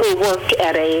 who worked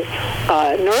at a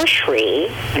nursery,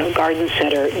 garden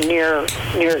center near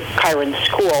Chiron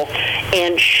School,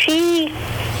 and she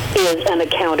is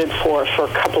unaccounted for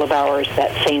a couple of hours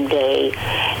that same day.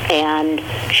 And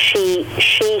she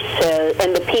said,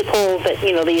 and the people that,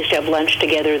 they used to have lunch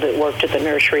together that worked at the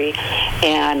nursery,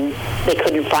 and they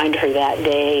couldn't find her that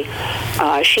day.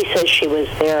 She says she was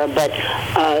there, but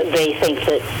they think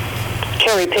that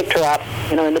Terry picked her up,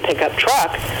 in the pickup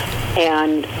truck,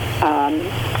 and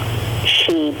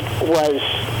she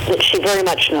very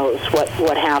much knows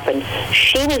what happened.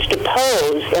 She was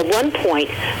deposed at one point.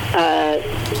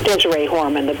 Desiree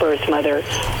Horman, the birth mother,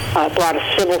 brought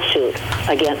a civil suit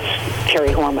against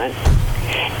Terry Horman,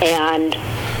 and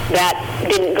that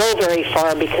didn't go very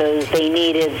far because they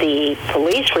needed the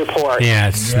police report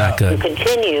not good. to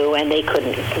continue, and they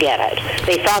couldn't get it.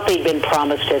 They thought they'd been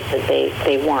promised it, but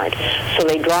they weren't. So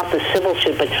they dropped the civil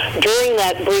suit. But during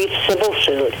that brief civil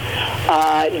suit,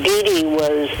 Dee Dee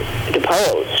was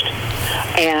deposed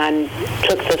and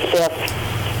took the fifth.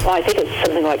 Well, I think it's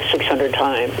something like 600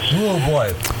 times. Oh,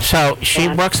 boy. So she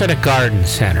works at a garden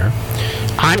center.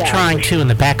 I'm trying to, in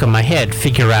the back of my head,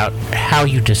 figure out how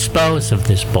you dispose of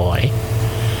this boy.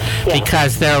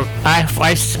 because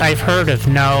I've heard of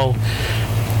no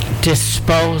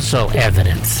disposal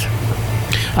evidence.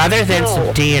 Other than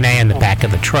some DNA in the back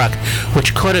of the truck,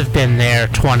 which could have been there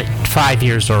 25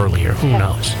 years earlier. Who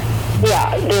knows?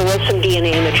 Yeah, there was some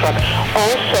DNA in the truck.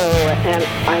 Also, and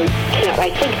I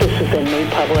think this has been made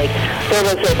public,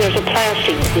 there's a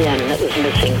plastic bin that was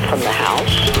missing from the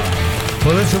house.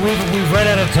 Well, listen, we've run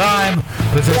out of time,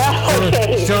 but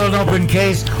there's still an open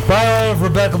case. Buy all of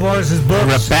Rebecca Morris's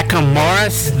books. Rebecca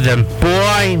Morris, The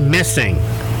Boy Missing.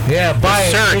 Yeah, buy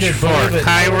it. Search for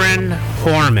Kyron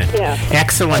Horman. Yeah.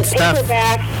 Excellent stuff.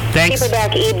 Thanks.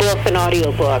 Paperback, ebook, and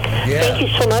audiobook. Yeah. Thank you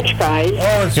so much, guys.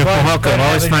 Oh, it's You're fun. welcome.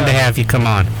 Always fun to have you come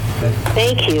on.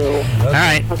 Thank you. Okay. All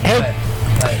right.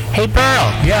 Hey,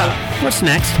 Burl. Yeah. What's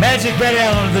next? Magic Betty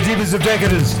Allen, The Demons of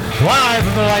Decadence, live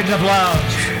from the Lighten Up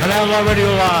Lounge, and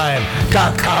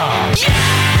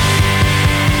OutLawRadioLive.com.